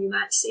you and you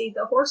might see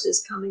the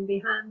horses coming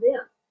behind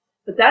them.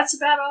 But that's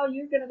about all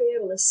you're going to be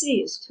able to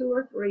see is 2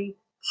 or 3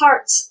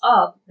 parts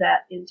of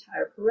that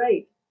entire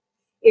parade.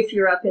 If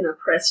you're up in a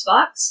press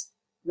box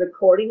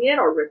recording it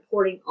or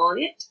reporting on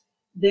it,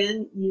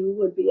 then you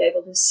would be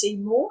able to see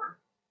more.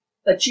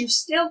 But you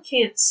still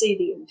can't see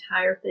the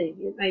entire thing.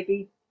 It may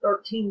be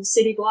 13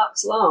 city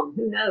blocks long,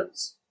 who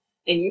knows?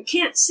 And you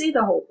can't see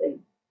the whole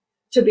thing.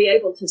 To be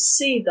able to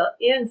see the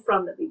end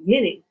from the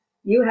beginning,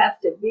 you have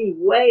to be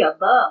way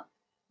above.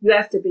 You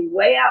have to be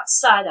way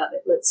outside of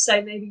it. Let's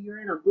say maybe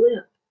you're in a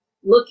blimp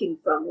looking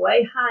from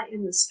way high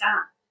in the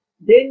sky.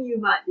 Then you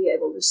might be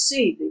able to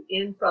see the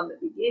end from the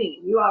beginning.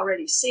 And you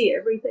already see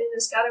everything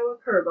that's got to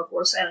occur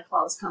before Santa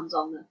Claus comes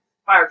on the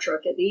fire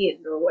truck at the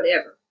end or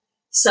whatever.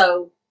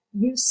 So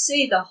you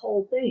see the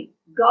whole thing.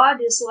 God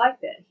is like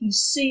that. He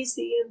sees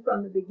the end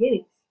from the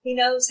beginning. He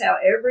knows how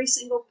every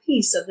single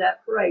piece of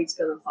that parade is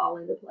going to fall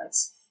into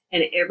place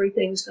and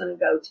everything's going to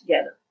go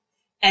together.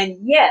 And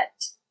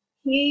yet,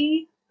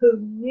 he who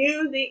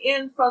knew the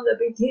end from the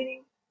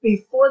beginning,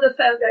 before the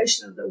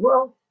foundation of the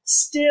world,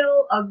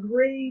 still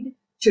agreed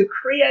to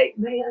create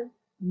man,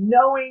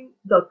 knowing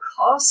the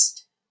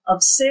cost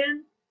of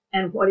sin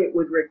and what it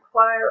would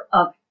require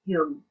of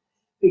him,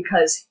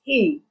 because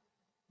he,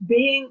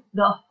 being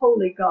the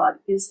holy God,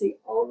 is the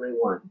only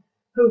one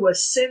who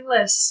was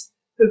sinless,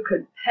 who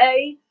could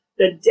pay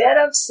the debt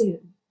of sin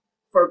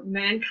for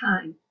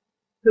mankind,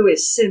 who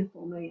is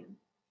sinful man.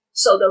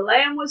 So the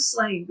Lamb was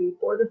slain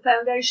before the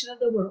foundation of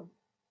the world.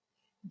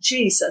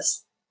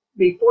 Jesus,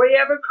 before he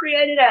ever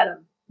created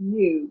Adam,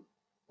 knew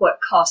what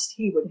cost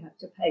he would have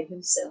to pay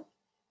himself,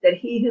 that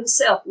he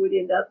himself would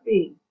end up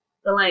being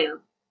the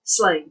Lamb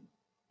slain.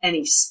 And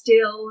he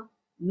still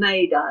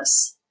made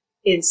us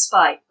in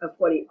spite of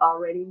what he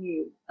already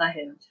knew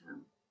ahead of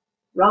time.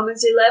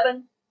 Romans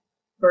 11,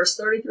 verse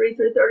 33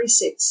 through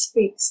 36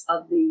 speaks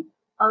of the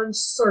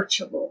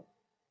unsearchable,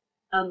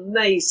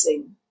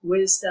 amazing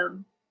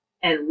wisdom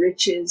and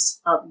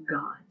riches of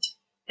God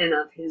and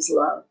of his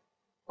love.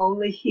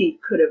 Only he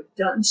could have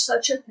done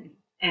such a thing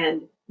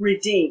and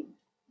redeemed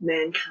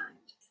mankind.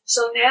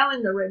 So now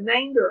in the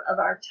remainder of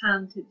our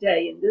time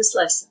today in this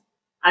lesson,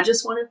 I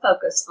just want to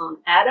focus on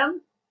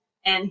Adam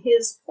and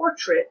his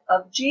portrait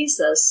of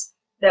Jesus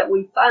that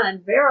we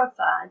find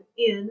verified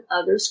in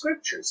other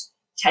scriptures,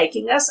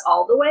 taking us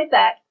all the way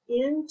back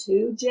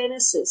into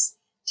Genesis,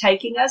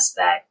 taking us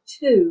back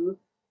to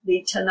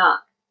the Tanakh,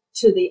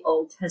 to the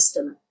Old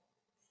Testament.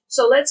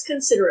 So let's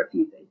consider a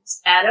few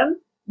things.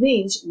 Adam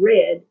means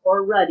red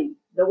or ruddy.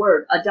 The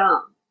word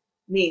Adam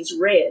means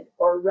red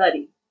or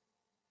ruddy.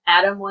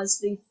 Adam was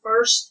the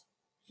first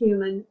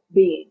human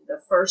being,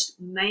 the first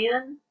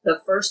man,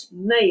 the first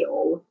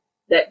male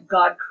that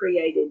God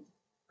created.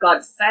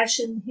 God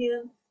fashioned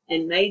him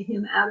and made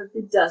him out of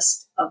the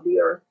dust of the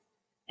earth.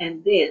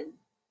 And then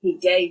he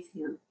gave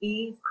him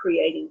Eve,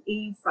 creating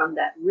Eve from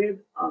that rib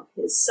of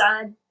his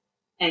side,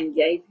 and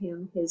gave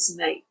him his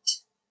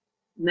mate,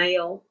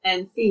 male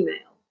and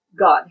female.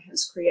 God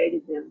has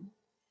created them.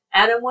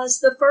 Adam was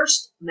the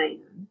first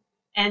man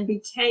and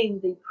became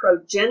the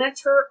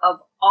progenitor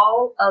of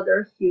all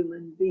other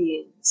human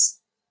beings.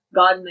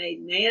 God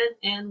made man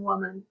and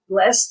woman,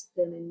 blessed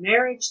them in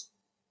marriage,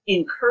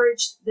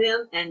 encouraged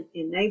them and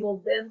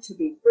enabled them to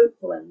be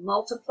fruitful and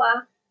multiply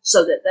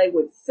so that they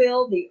would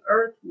fill the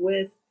earth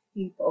with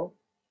people.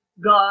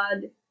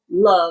 God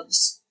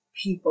loves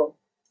people.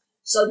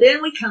 So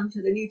then we come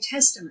to the New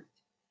Testament,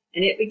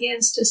 and it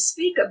begins to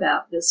speak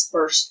about this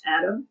first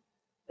Adam,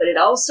 but it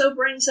also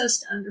brings us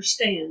to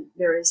understand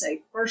there is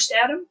a first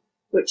Adam,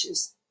 which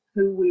is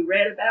who we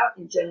read about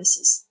in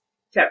Genesis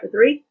chapter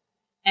 3,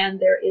 and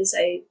there is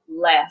a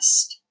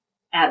last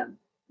Adam.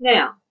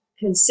 Now,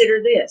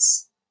 consider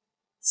this.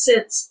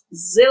 Since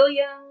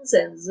zillions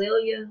and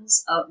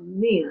zillions of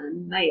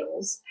men,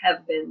 males,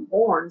 have been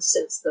born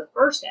since the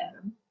first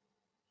Adam,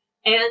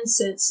 and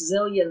since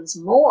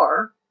zillions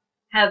more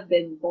have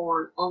been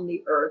born on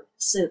the earth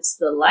since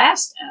the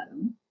last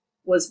Adam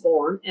was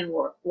born and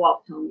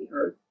walked on the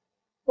earth,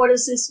 what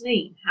does this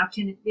mean? How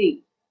can it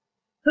be?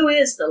 Who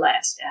is the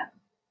last Adam?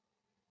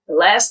 The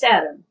last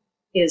Adam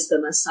is the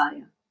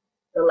Messiah.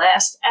 The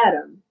last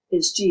Adam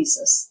is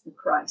Jesus, the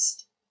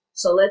Christ.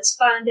 So let's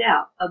find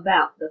out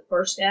about the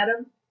first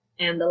Adam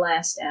and the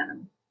last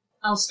Adam.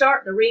 I'll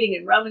start the reading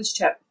in Romans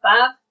chapter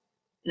 5,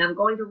 and I'm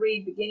going to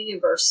read beginning in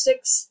verse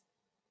 6.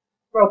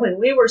 For when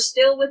we were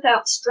still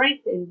without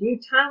strength, in due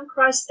time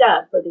Christ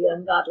died for the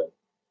ungodly.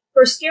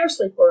 For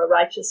scarcely for a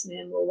righteous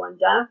man will one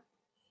die,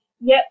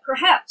 yet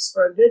perhaps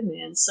for a good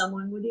man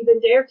someone would even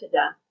dare to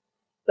die.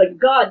 But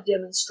God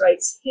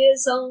demonstrates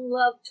his own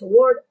love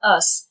toward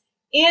us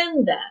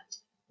in that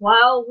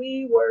while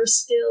we were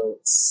still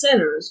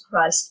sinners,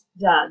 Christ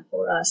died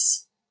for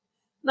us.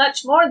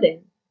 Much more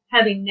then,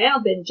 having now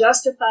been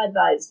justified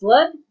by his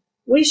blood,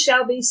 we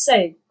shall be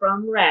saved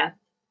from wrath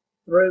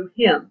through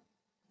him.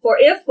 For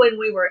if when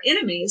we were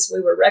enemies, we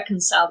were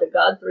reconciled to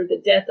God through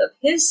the death of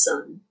his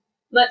Son,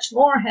 much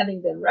more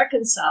having been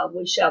reconciled,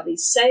 we shall be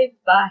saved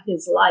by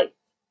his life.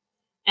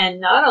 And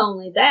not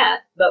only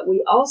that, but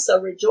we also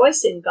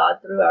rejoice in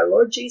God through our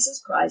Lord Jesus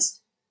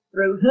Christ,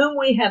 through whom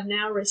we have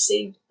now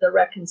received the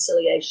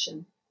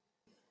reconciliation.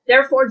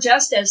 Therefore,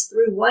 just as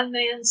through one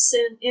man's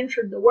sin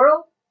entered the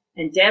world,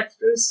 and death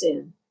through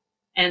sin,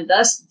 and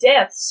thus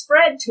death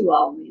spread to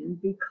all men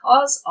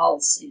because all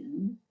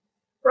sinned,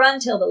 for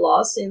until the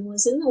law, sin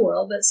was in the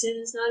world, but sin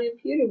is not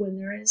imputed when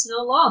there is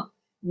no law.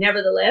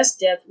 Nevertheless,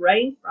 death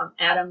reigned from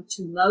Adam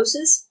to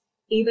Moses,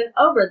 even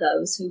over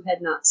those who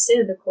had not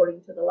sinned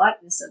according to the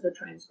likeness of the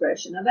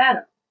transgression of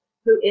Adam,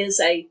 who is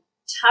a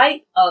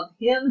type of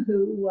him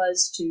who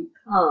was to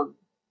come.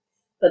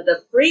 But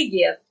the free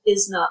gift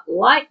is not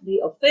like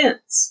the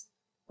offense.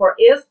 For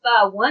if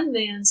by one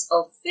man's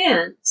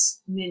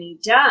offense many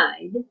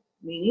died,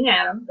 meaning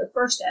Adam, the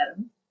first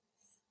Adam,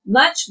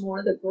 much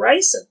more the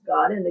grace of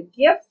God and the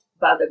gift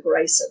by the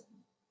grace of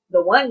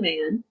the one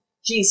man,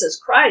 Jesus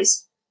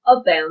Christ,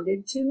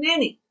 abounded to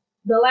many.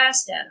 The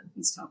last Adam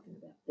he's talking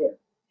about there.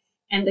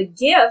 And the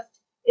gift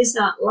is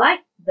not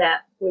like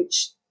that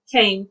which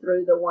came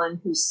through the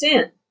one who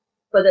sinned.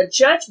 For the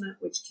judgment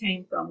which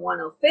came from one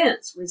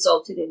offense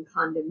resulted in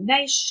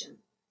condemnation,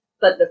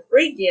 but the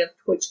free gift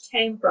which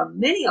came from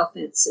many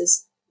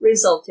offenses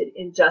resulted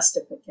in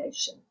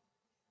justification.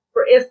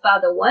 For if by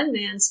the one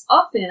man's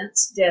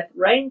offense death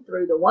reigned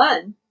through the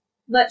one,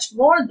 much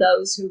more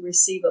those who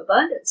receive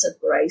abundance of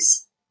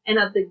grace and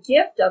of the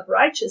gift of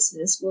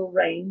righteousness will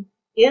reign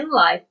in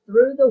life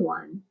through the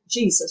one,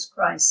 Jesus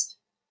Christ.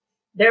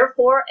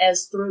 Therefore,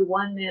 as through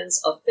one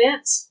man's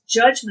offense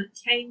judgment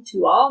came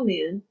to all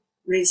men,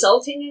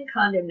 resulting in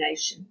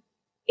condemnation,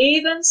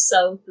 even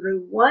so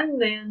through one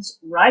man's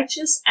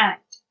righteous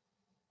act,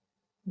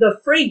 the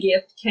free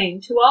gift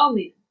came to all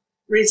men,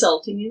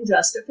 resulting in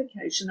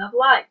justification of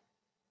life.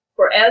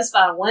 For as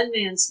by one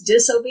man's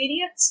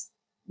disobedience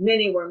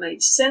many were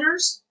made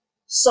sinners,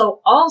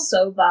 so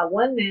also by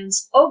one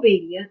man's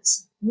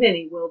obedience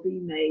many will be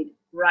made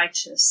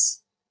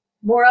righteous.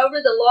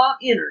 Moreover, the law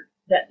entered,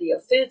 that the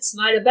offense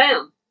might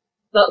abound.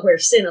 But where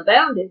sin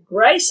abounded,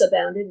 grace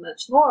abounded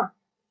much more,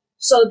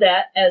 so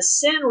that as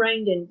sin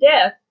reigned in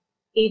death,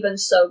 even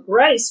so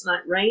grace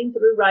might reign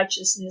through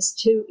righteousness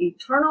to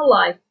eternal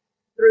life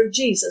through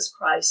Jesus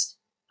Christ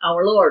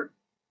our Lord.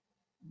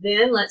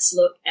 Then let's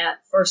look at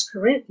 1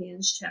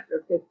 Corinthians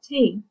chapter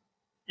 15,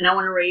 and I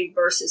want to read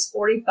verses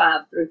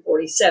 45 through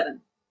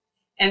 47.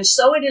 And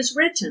so it is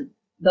written,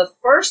 the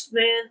first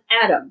man,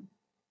 Adam,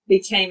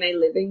 became a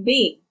living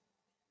being.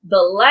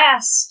 The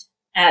last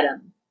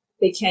Adam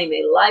became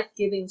a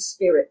life-giving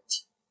spirit.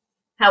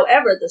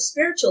 However, the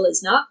spiritual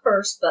is not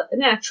first, but the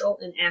natural,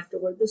 and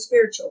afterward the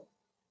spiritual.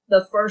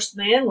 The first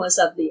man was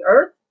of the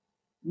earth,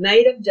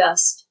 made of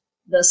dust.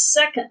 The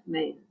second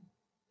man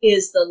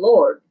is the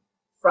Lord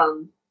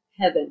from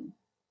heaven.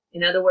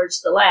 In other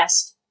words, the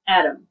last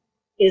Adam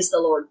is the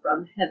Lord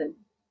from heaven.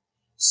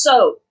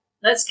 So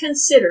let's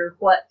consider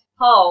what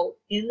Paul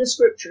in the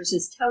scriptures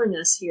is telling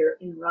us here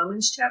in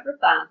Romans chapter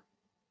 5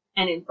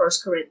 and in 1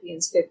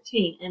 Corinthians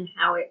 15, and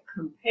how it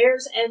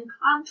compares and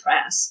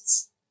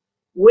contrasts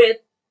with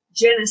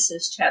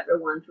Genesis chapter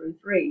 1 through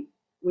 3.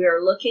 We are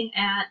looking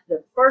at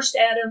the first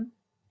Adam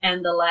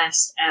and the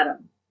last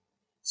Adam.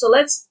 So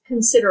let's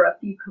consider a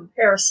few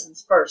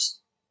comparisons first.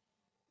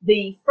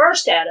 The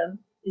first Adam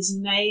is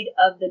made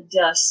of the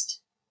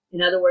dust.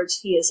 In other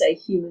words, he is a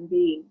human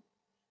being.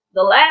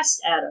 The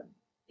last Adam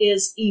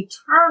is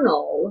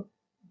eternal,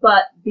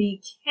 but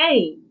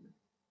became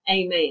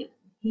a man.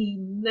 He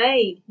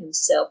made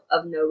himself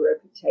of no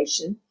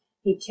reputation.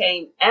 He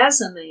came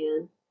as a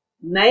man,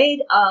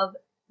 made of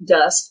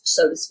dust,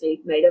 so to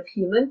speak, made of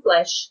human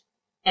flesh,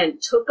 and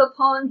took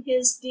upon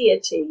his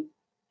deity,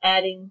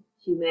 adding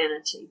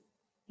humanity.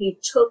 He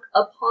took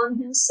upon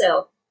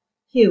himself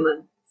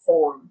human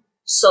form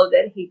so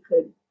that he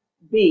could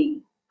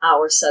be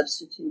our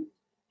substitute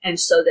and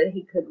so that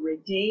he could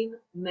redeem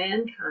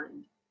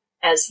mankind,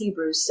 as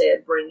Hebrews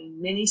said,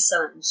 bringing many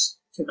sons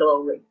to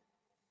glory.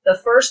 The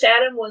first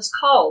Adam was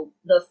called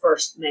the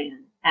first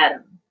man,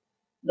 Adam.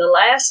 The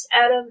last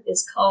Adam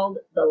is called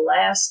the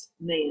last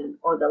man,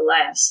 or the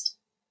last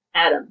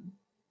Adam.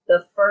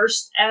 The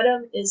first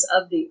Adam is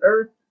of the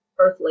earth,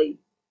 earthly.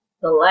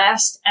 The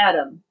last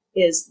Adam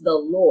is the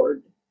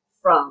Lord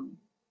from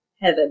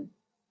heaven.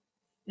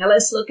 Now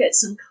let's look at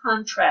some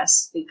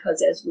contrasts,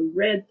 because as we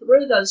read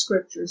through those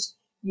scriptures,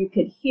 you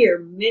could hear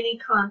many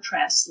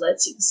contrasts.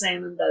 Let's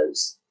examine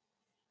those.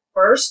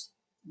 First,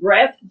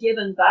 breath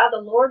given by the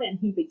Lord and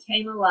he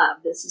became alive.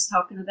 This is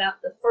talking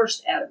about the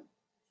first Adam.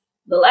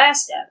 The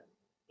last Adam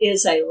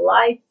is a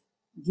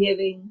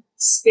life-giving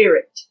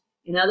spirit.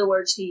 In other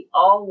words, he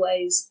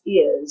always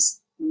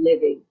is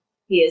living.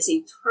 He is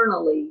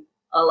eternally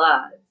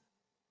alive.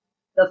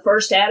 The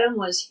first Adam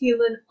was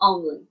human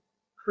only,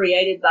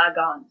 created by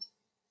God.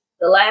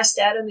 The last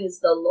Adam is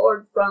the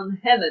Lord from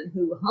heaven,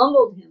 who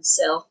humbled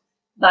himself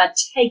by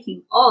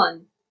taking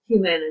on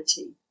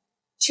humanity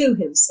to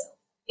himself,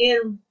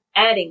 in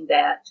adding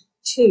that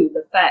to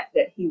the fact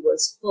that he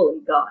was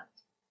fully God.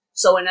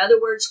 So in other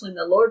words, when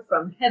the Lord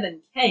from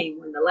heaven came,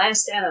 when the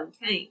last Adam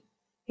came,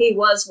 he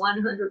was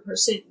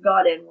 100%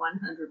 God and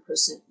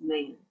 100%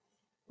 man.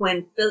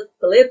 When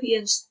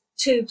Philippians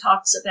 2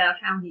 talks about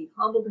how he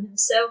humbled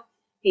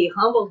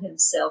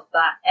himself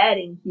by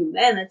adding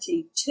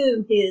humanity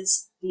to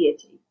his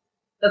deity.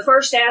 The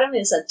first Adam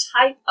is a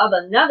type of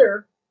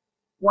another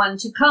one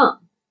to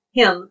come,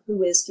 him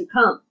who is to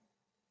come.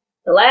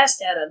 The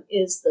last Adam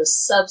is the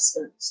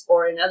substance,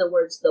 or in other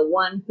words, the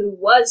one who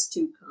was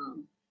to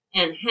come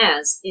and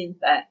has, in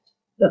fact.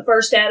 The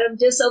first Adam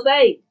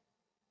disobeyed.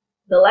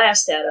 The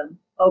last Adam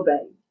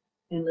obeyed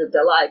and lived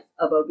a life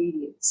of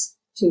obedience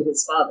to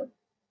his Father.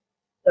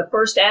 The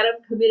first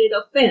Adam committed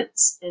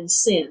offense and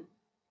sin.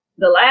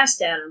 The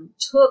last Adam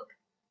took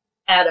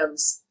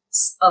Adam's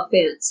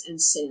offense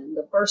and sin,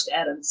 the first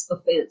Adam's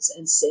offense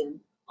and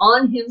sin,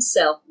 on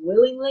himself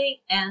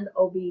willingly and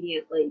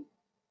obediently.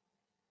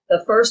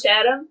 The first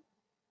Adam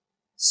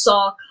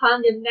saw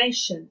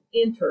condemnation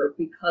enter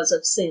because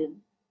of sin.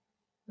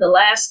 The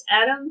last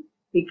Adam,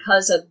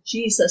 because of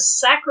Jesus'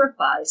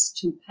 sacrifice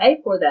to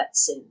pay for that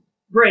sin,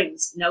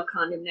 brings no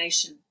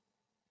condemnation.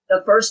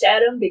 The first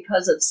Adam,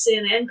 because of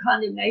sin and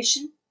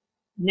condemnation,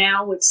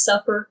 now would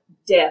suffer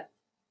death.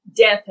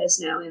 Death has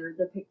now entered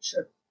the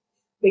picture.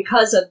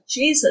 Because of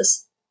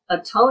Jesus'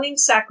 atoning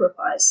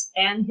sacrifice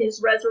and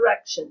his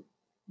resurrection,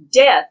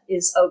 death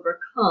is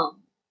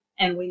overcome,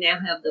 and we now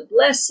have the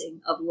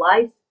blessing of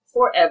life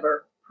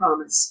forever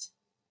promised.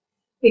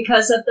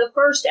 Because of the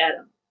first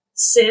Adam,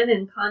 sin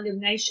and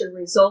condemnation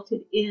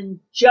resulted in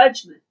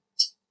judgment.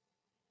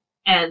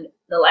 And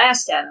the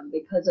last Adam,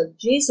 because of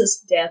Jesus'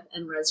 death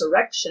and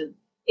resurrection,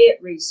 it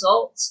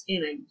results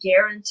in a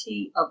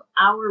guarantee of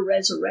our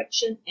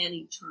resurrection and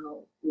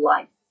eternal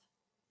life.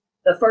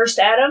 The first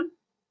Adam,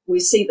 we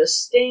see the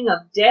sting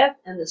of death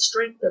and the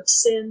strength of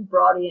sin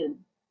brought in.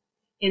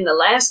 In the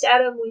last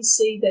Adam, we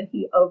see that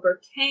he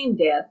overcame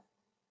death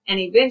and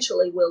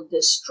eventually will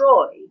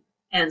destroy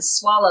and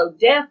swallow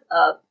death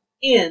up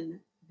in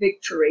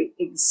victory,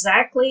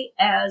 exactly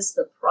as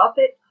the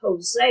prophet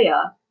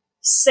Hosea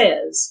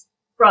says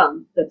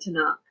from the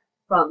Tanakh,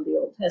 from the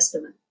Old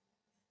Testament.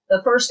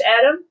 The first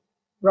Adam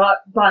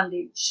brought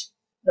bondage.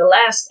 The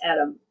last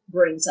Adam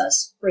brings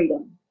us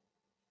freedom.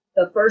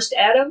 The first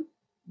Adam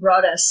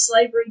brought us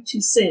slavery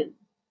to sin.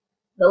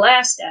 The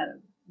last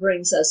Adam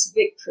brings us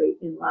victory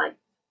in life.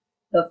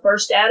 The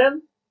first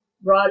Adam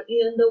brought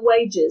in the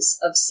wages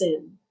of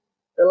sin.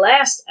 The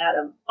last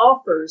Adam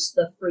offers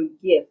the free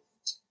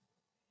gift.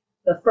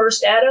 The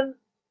first Adam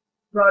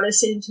brought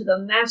us into the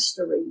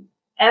mastery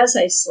as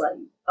a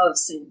slave of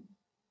sin.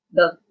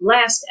 The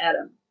last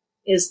Adam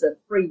is the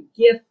free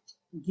gift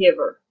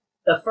giver.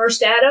 The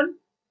first Adam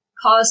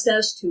caused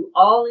us to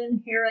all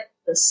inherit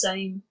the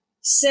same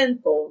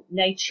sinful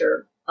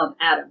nature of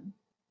Adam.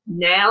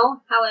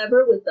 Now,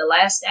 however, with the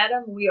last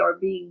Adam, we are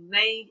being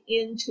made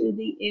into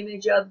the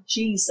image of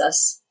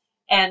Jesus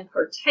and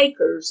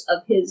partakers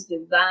of his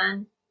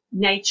divine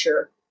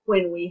nature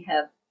when we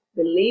have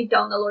believed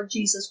on the Lord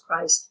Jesus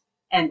Christ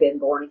and been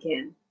born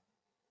again.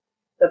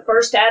 The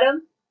first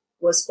Adam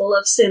was full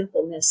of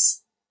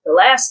sinfulness. The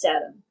last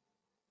Adam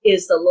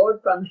is the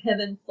Lord from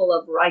heaven, full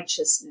of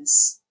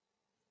righteousness.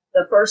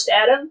 The first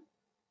Adam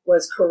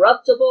was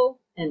corruptible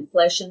and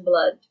flesh and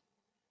blood.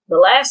 The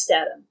last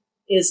Adam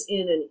is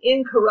in an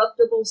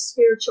incorruptible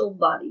spiritual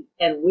body,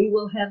 and we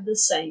will have the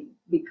same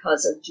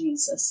because of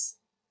Jesus.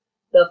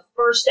 The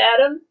first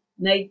Adam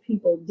made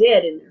people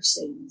dead in their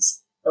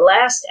sins. The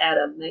last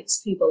Adam makes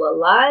people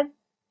alive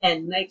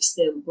and makes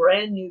them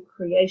brand new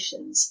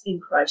creations in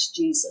Christ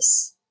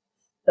Jesus.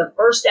 The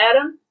first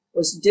Adam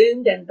was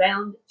doomed and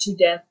bound to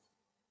death.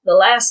 The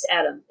last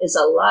Adam is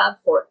alive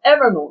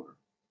forevermore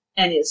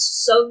and is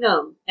so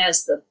known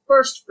as the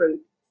first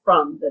fruit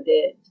from the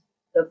dead.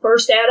 The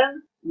first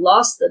Adam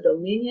lost the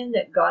dominion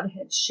that God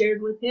had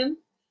shared with him.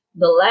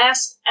 The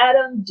last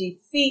Adam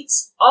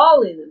defeats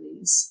all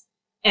enemies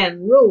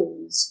and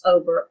rules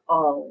over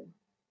all.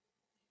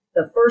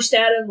 The first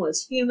Adam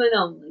was human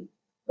only.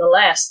 The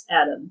last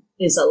Adam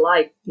is a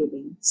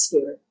life-giving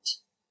spirit.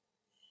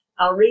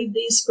 I'll read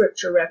these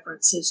scripture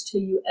references to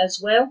you as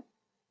well.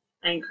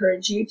 I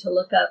encourage you to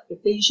look up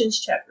Ephesians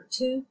chapter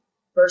 2,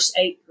 verse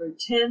 8 through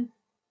 10,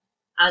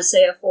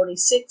 Isaiah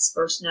 46,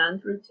 verse 9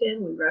 through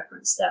 10. We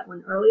referenced that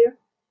one earlier.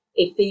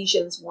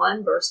 Ephesians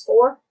 1, verse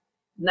 4,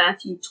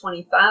 Matthew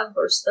 25,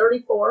 verse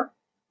 34,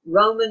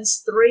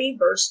 Romans 3,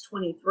 verse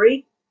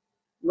 23,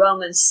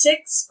 Romans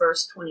 6,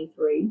 verse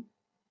 23,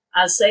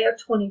 Isaiah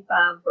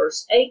 25,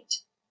 verse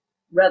 8,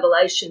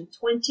 Revelation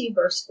 20,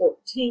 verse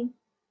 14,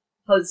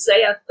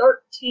 Hosea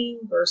 13,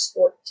 verse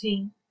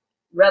 14,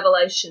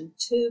 Revelation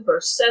 2,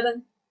 verse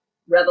 7,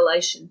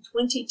 Revelation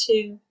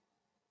 22,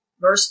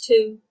 verse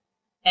 2,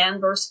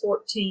 and verse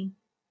 14,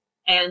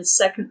 and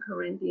 2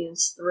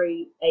 Corinthians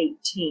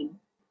 3:18.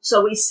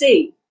 So we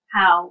see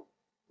how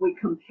we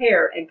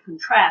compare and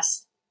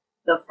contrast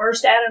the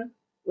first Adam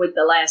with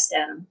the last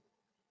Adam.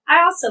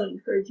 I also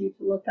encourage you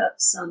to look up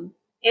some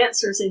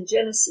Answers in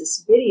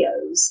Genesis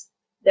videos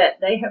that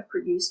they have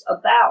produced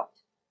about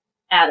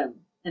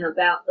Adam and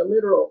about the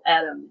literal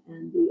Adam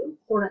and the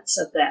importance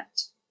of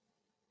that.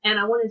 And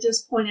I want to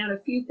just point out a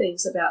few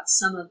things about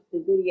some of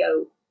the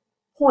video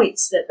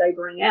points that they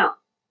bring out.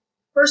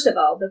 First of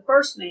all, the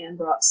first man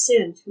brought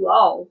sin to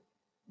all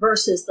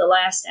versus the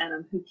last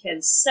Adam who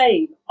can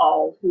save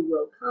all who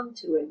will come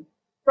to him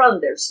from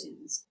their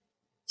sins.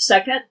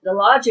 Second, the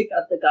logic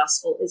of the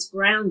gospel is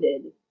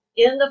grounded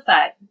in the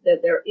fact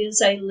that there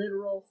is a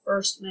literal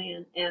first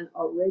man and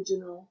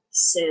original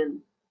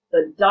sin.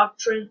 The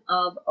doctrine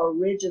of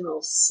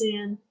original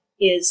sin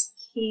is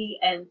key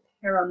and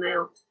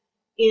paramount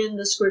in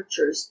the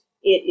scriptures.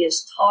 It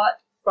is taught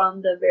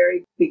from the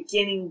very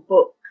beginning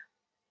book.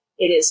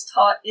 It is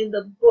taught in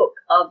the book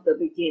of the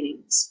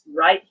beginnings,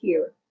 right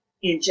here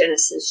in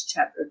Genesis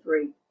chapter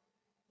 3.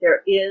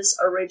 There is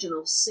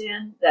original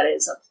sin that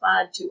is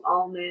applied to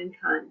all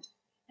mankind,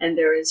 and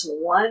there is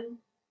one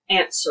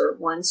answer,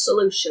 one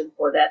solution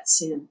for that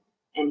sin,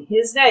 and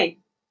his name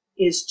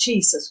is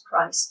Jesus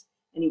Christ.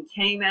 and he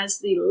came as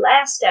the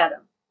last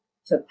Adam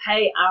to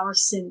pay our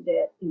sin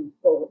debt in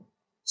full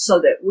so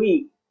that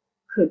we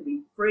could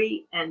be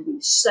free and be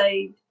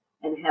saved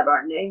and have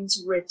our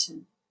names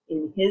written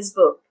in his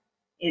book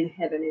in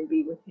heaven and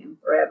be with him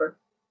forever.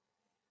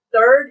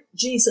 Third,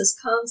 Jesus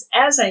comes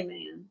as a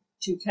man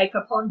to take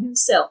upon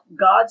himself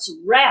God's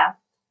wrath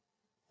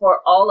for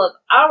all of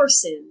our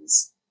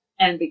sins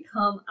and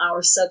become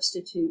our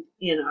substitute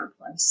in our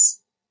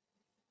place.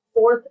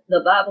 Fourth, the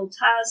Bible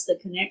ties the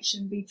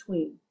connection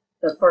between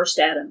the first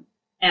Adam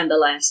and the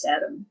last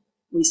Adam.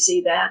 We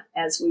see that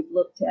as we've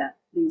looked at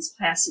these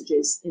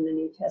passages in the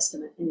New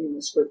Testament and in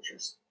the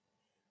Scriptures.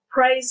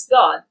 Praise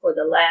God for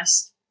the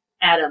last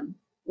Adam.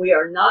 We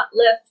are not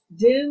left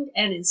doomed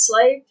and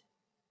enslaved,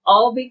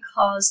 all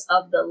because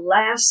of the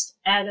last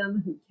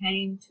Adam who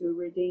came to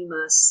redeem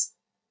us.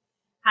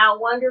 How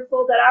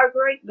wonderful that our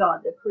great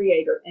God, the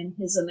Creator, and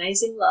his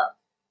amazing love,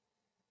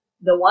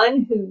 the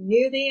one who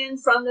knew the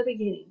end from the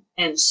beginning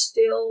and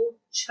still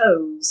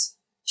chose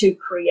to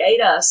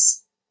create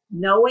us,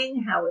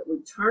 knowing how it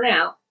would turn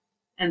out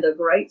and the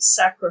great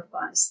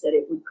sacrifice that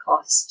it would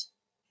cost.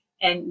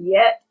 And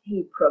yet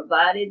he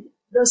provided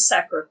the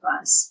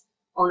sacrifice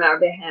on our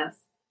behalf,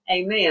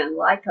 a man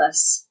like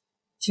us,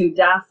 to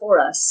die for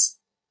us,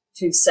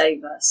 to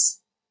save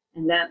us.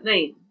 And that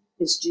man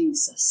is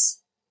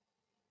Jesus.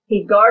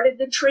 He guarded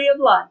the tree of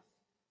life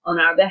on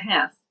our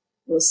behalf.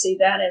 We'll see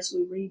that as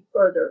we read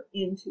further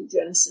into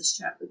Genesis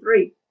chapter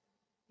 3.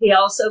 He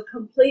also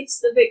completes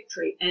the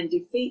victory and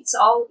defeats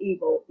all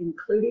evil,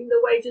 including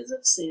the wages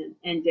of sin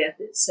and death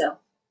itself.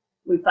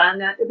 We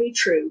find that to be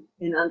true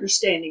in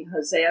understanding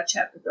Hosea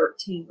chapter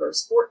 13,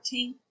 verse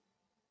 14,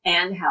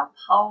 and how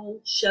Paul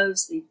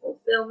shows the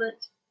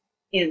fulfillment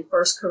in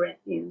 1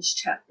 Corinthians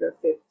chapter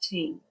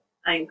 15.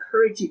 I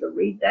encourage you to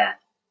read that,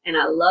 and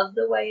I love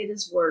the way it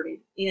is worded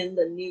in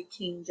the New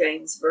King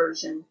James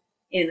Version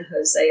in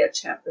Hosea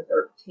chapter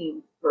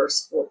 13,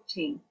 verse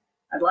 14.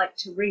 I'd like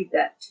to read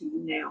that to you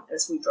now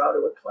as we draw to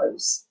a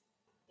close.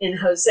 In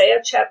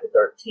Hosea chapter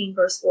 13,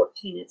 verse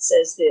 14, it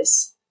says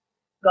this.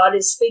 God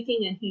is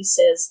speaking and he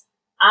says,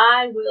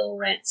 I will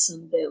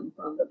ransom them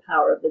from the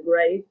power of the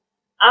grave.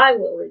 I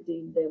will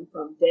redeem them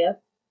from death.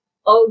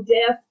 O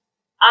death,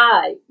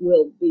 I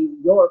will be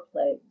your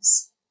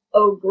plagues.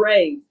 O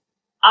grave,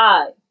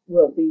 I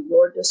will be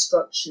your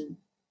destruction.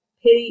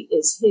 Pity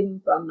is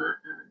hidden from my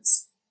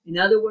eyes. In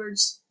other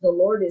words, the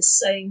Lord is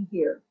saying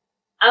here,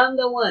 I'm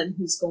the one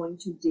who's going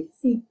to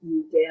defeat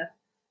you, death.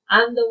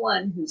 I'm the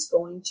one who's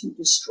going to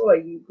destroy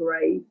you,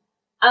 grave.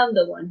 I'm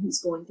the one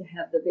who's going to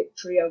have the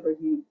victory over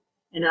you,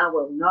 and I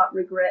will not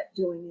regret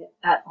doing it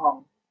at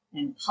all.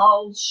 And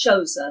Paul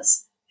shows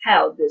us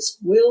how this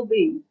will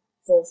be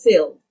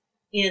fulfilled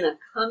in a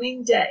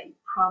coming day,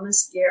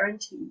 promise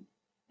guaranteed.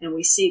 And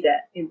we see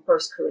that in 1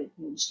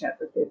 Corinthians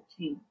chapter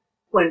 15,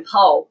 when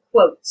Paul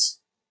quotes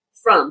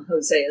from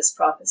Hosea's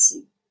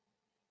prophecy.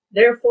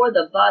 Therefore,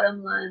 the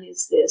bottom line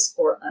is this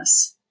for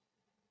us.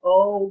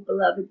 Oh,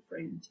 beloved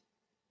friend,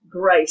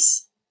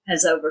 grace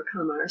has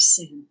overcome our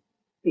sin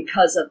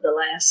because of the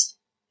last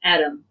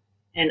Adam.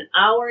 And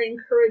our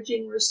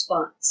encouraging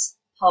response,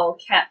 Paul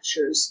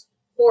captures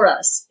for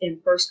us in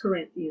 1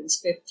 Corinthians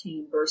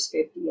 15, verse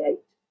 58.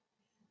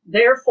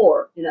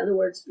 Therefore, in other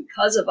words,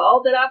 because of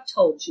all that I've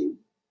told you,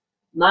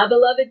 my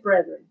beloved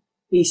brethren,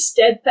 be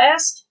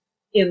steadfast,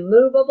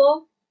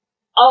 immovable,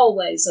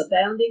 always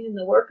abounding in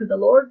the work of the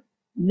Lord,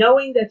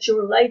 knowing that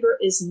your labor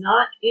is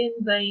not in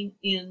vain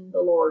in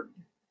the Lord.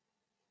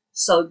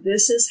 So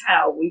this is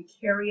how we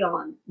carry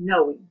on,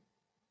 knowing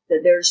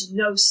that there's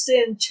no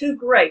sin too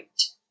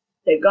great,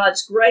 that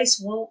God's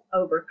grace won't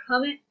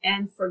overcome it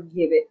and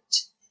forgive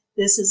it.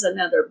 This is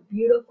another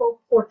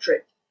beautiful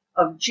portrait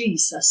of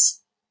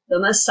Jesus, the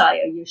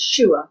Messiah,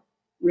 Yeshua,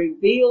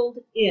 revealed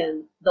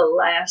in the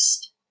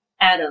last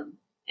Adam.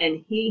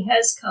 And he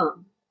has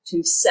come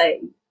to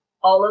save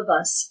all of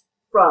us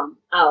from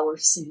our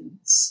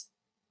sins.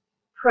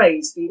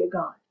 Praise be to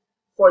God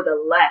for the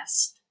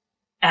last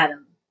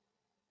Adam.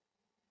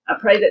 I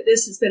pray that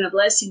this has been a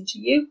blessing to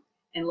you,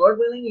 and Lord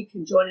willing, you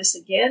can join us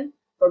again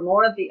for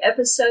more of the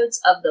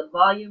episodes of the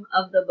volume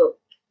of the book.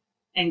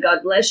 And God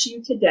bless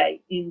you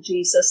today in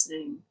Jesus'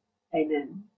 name. Amen.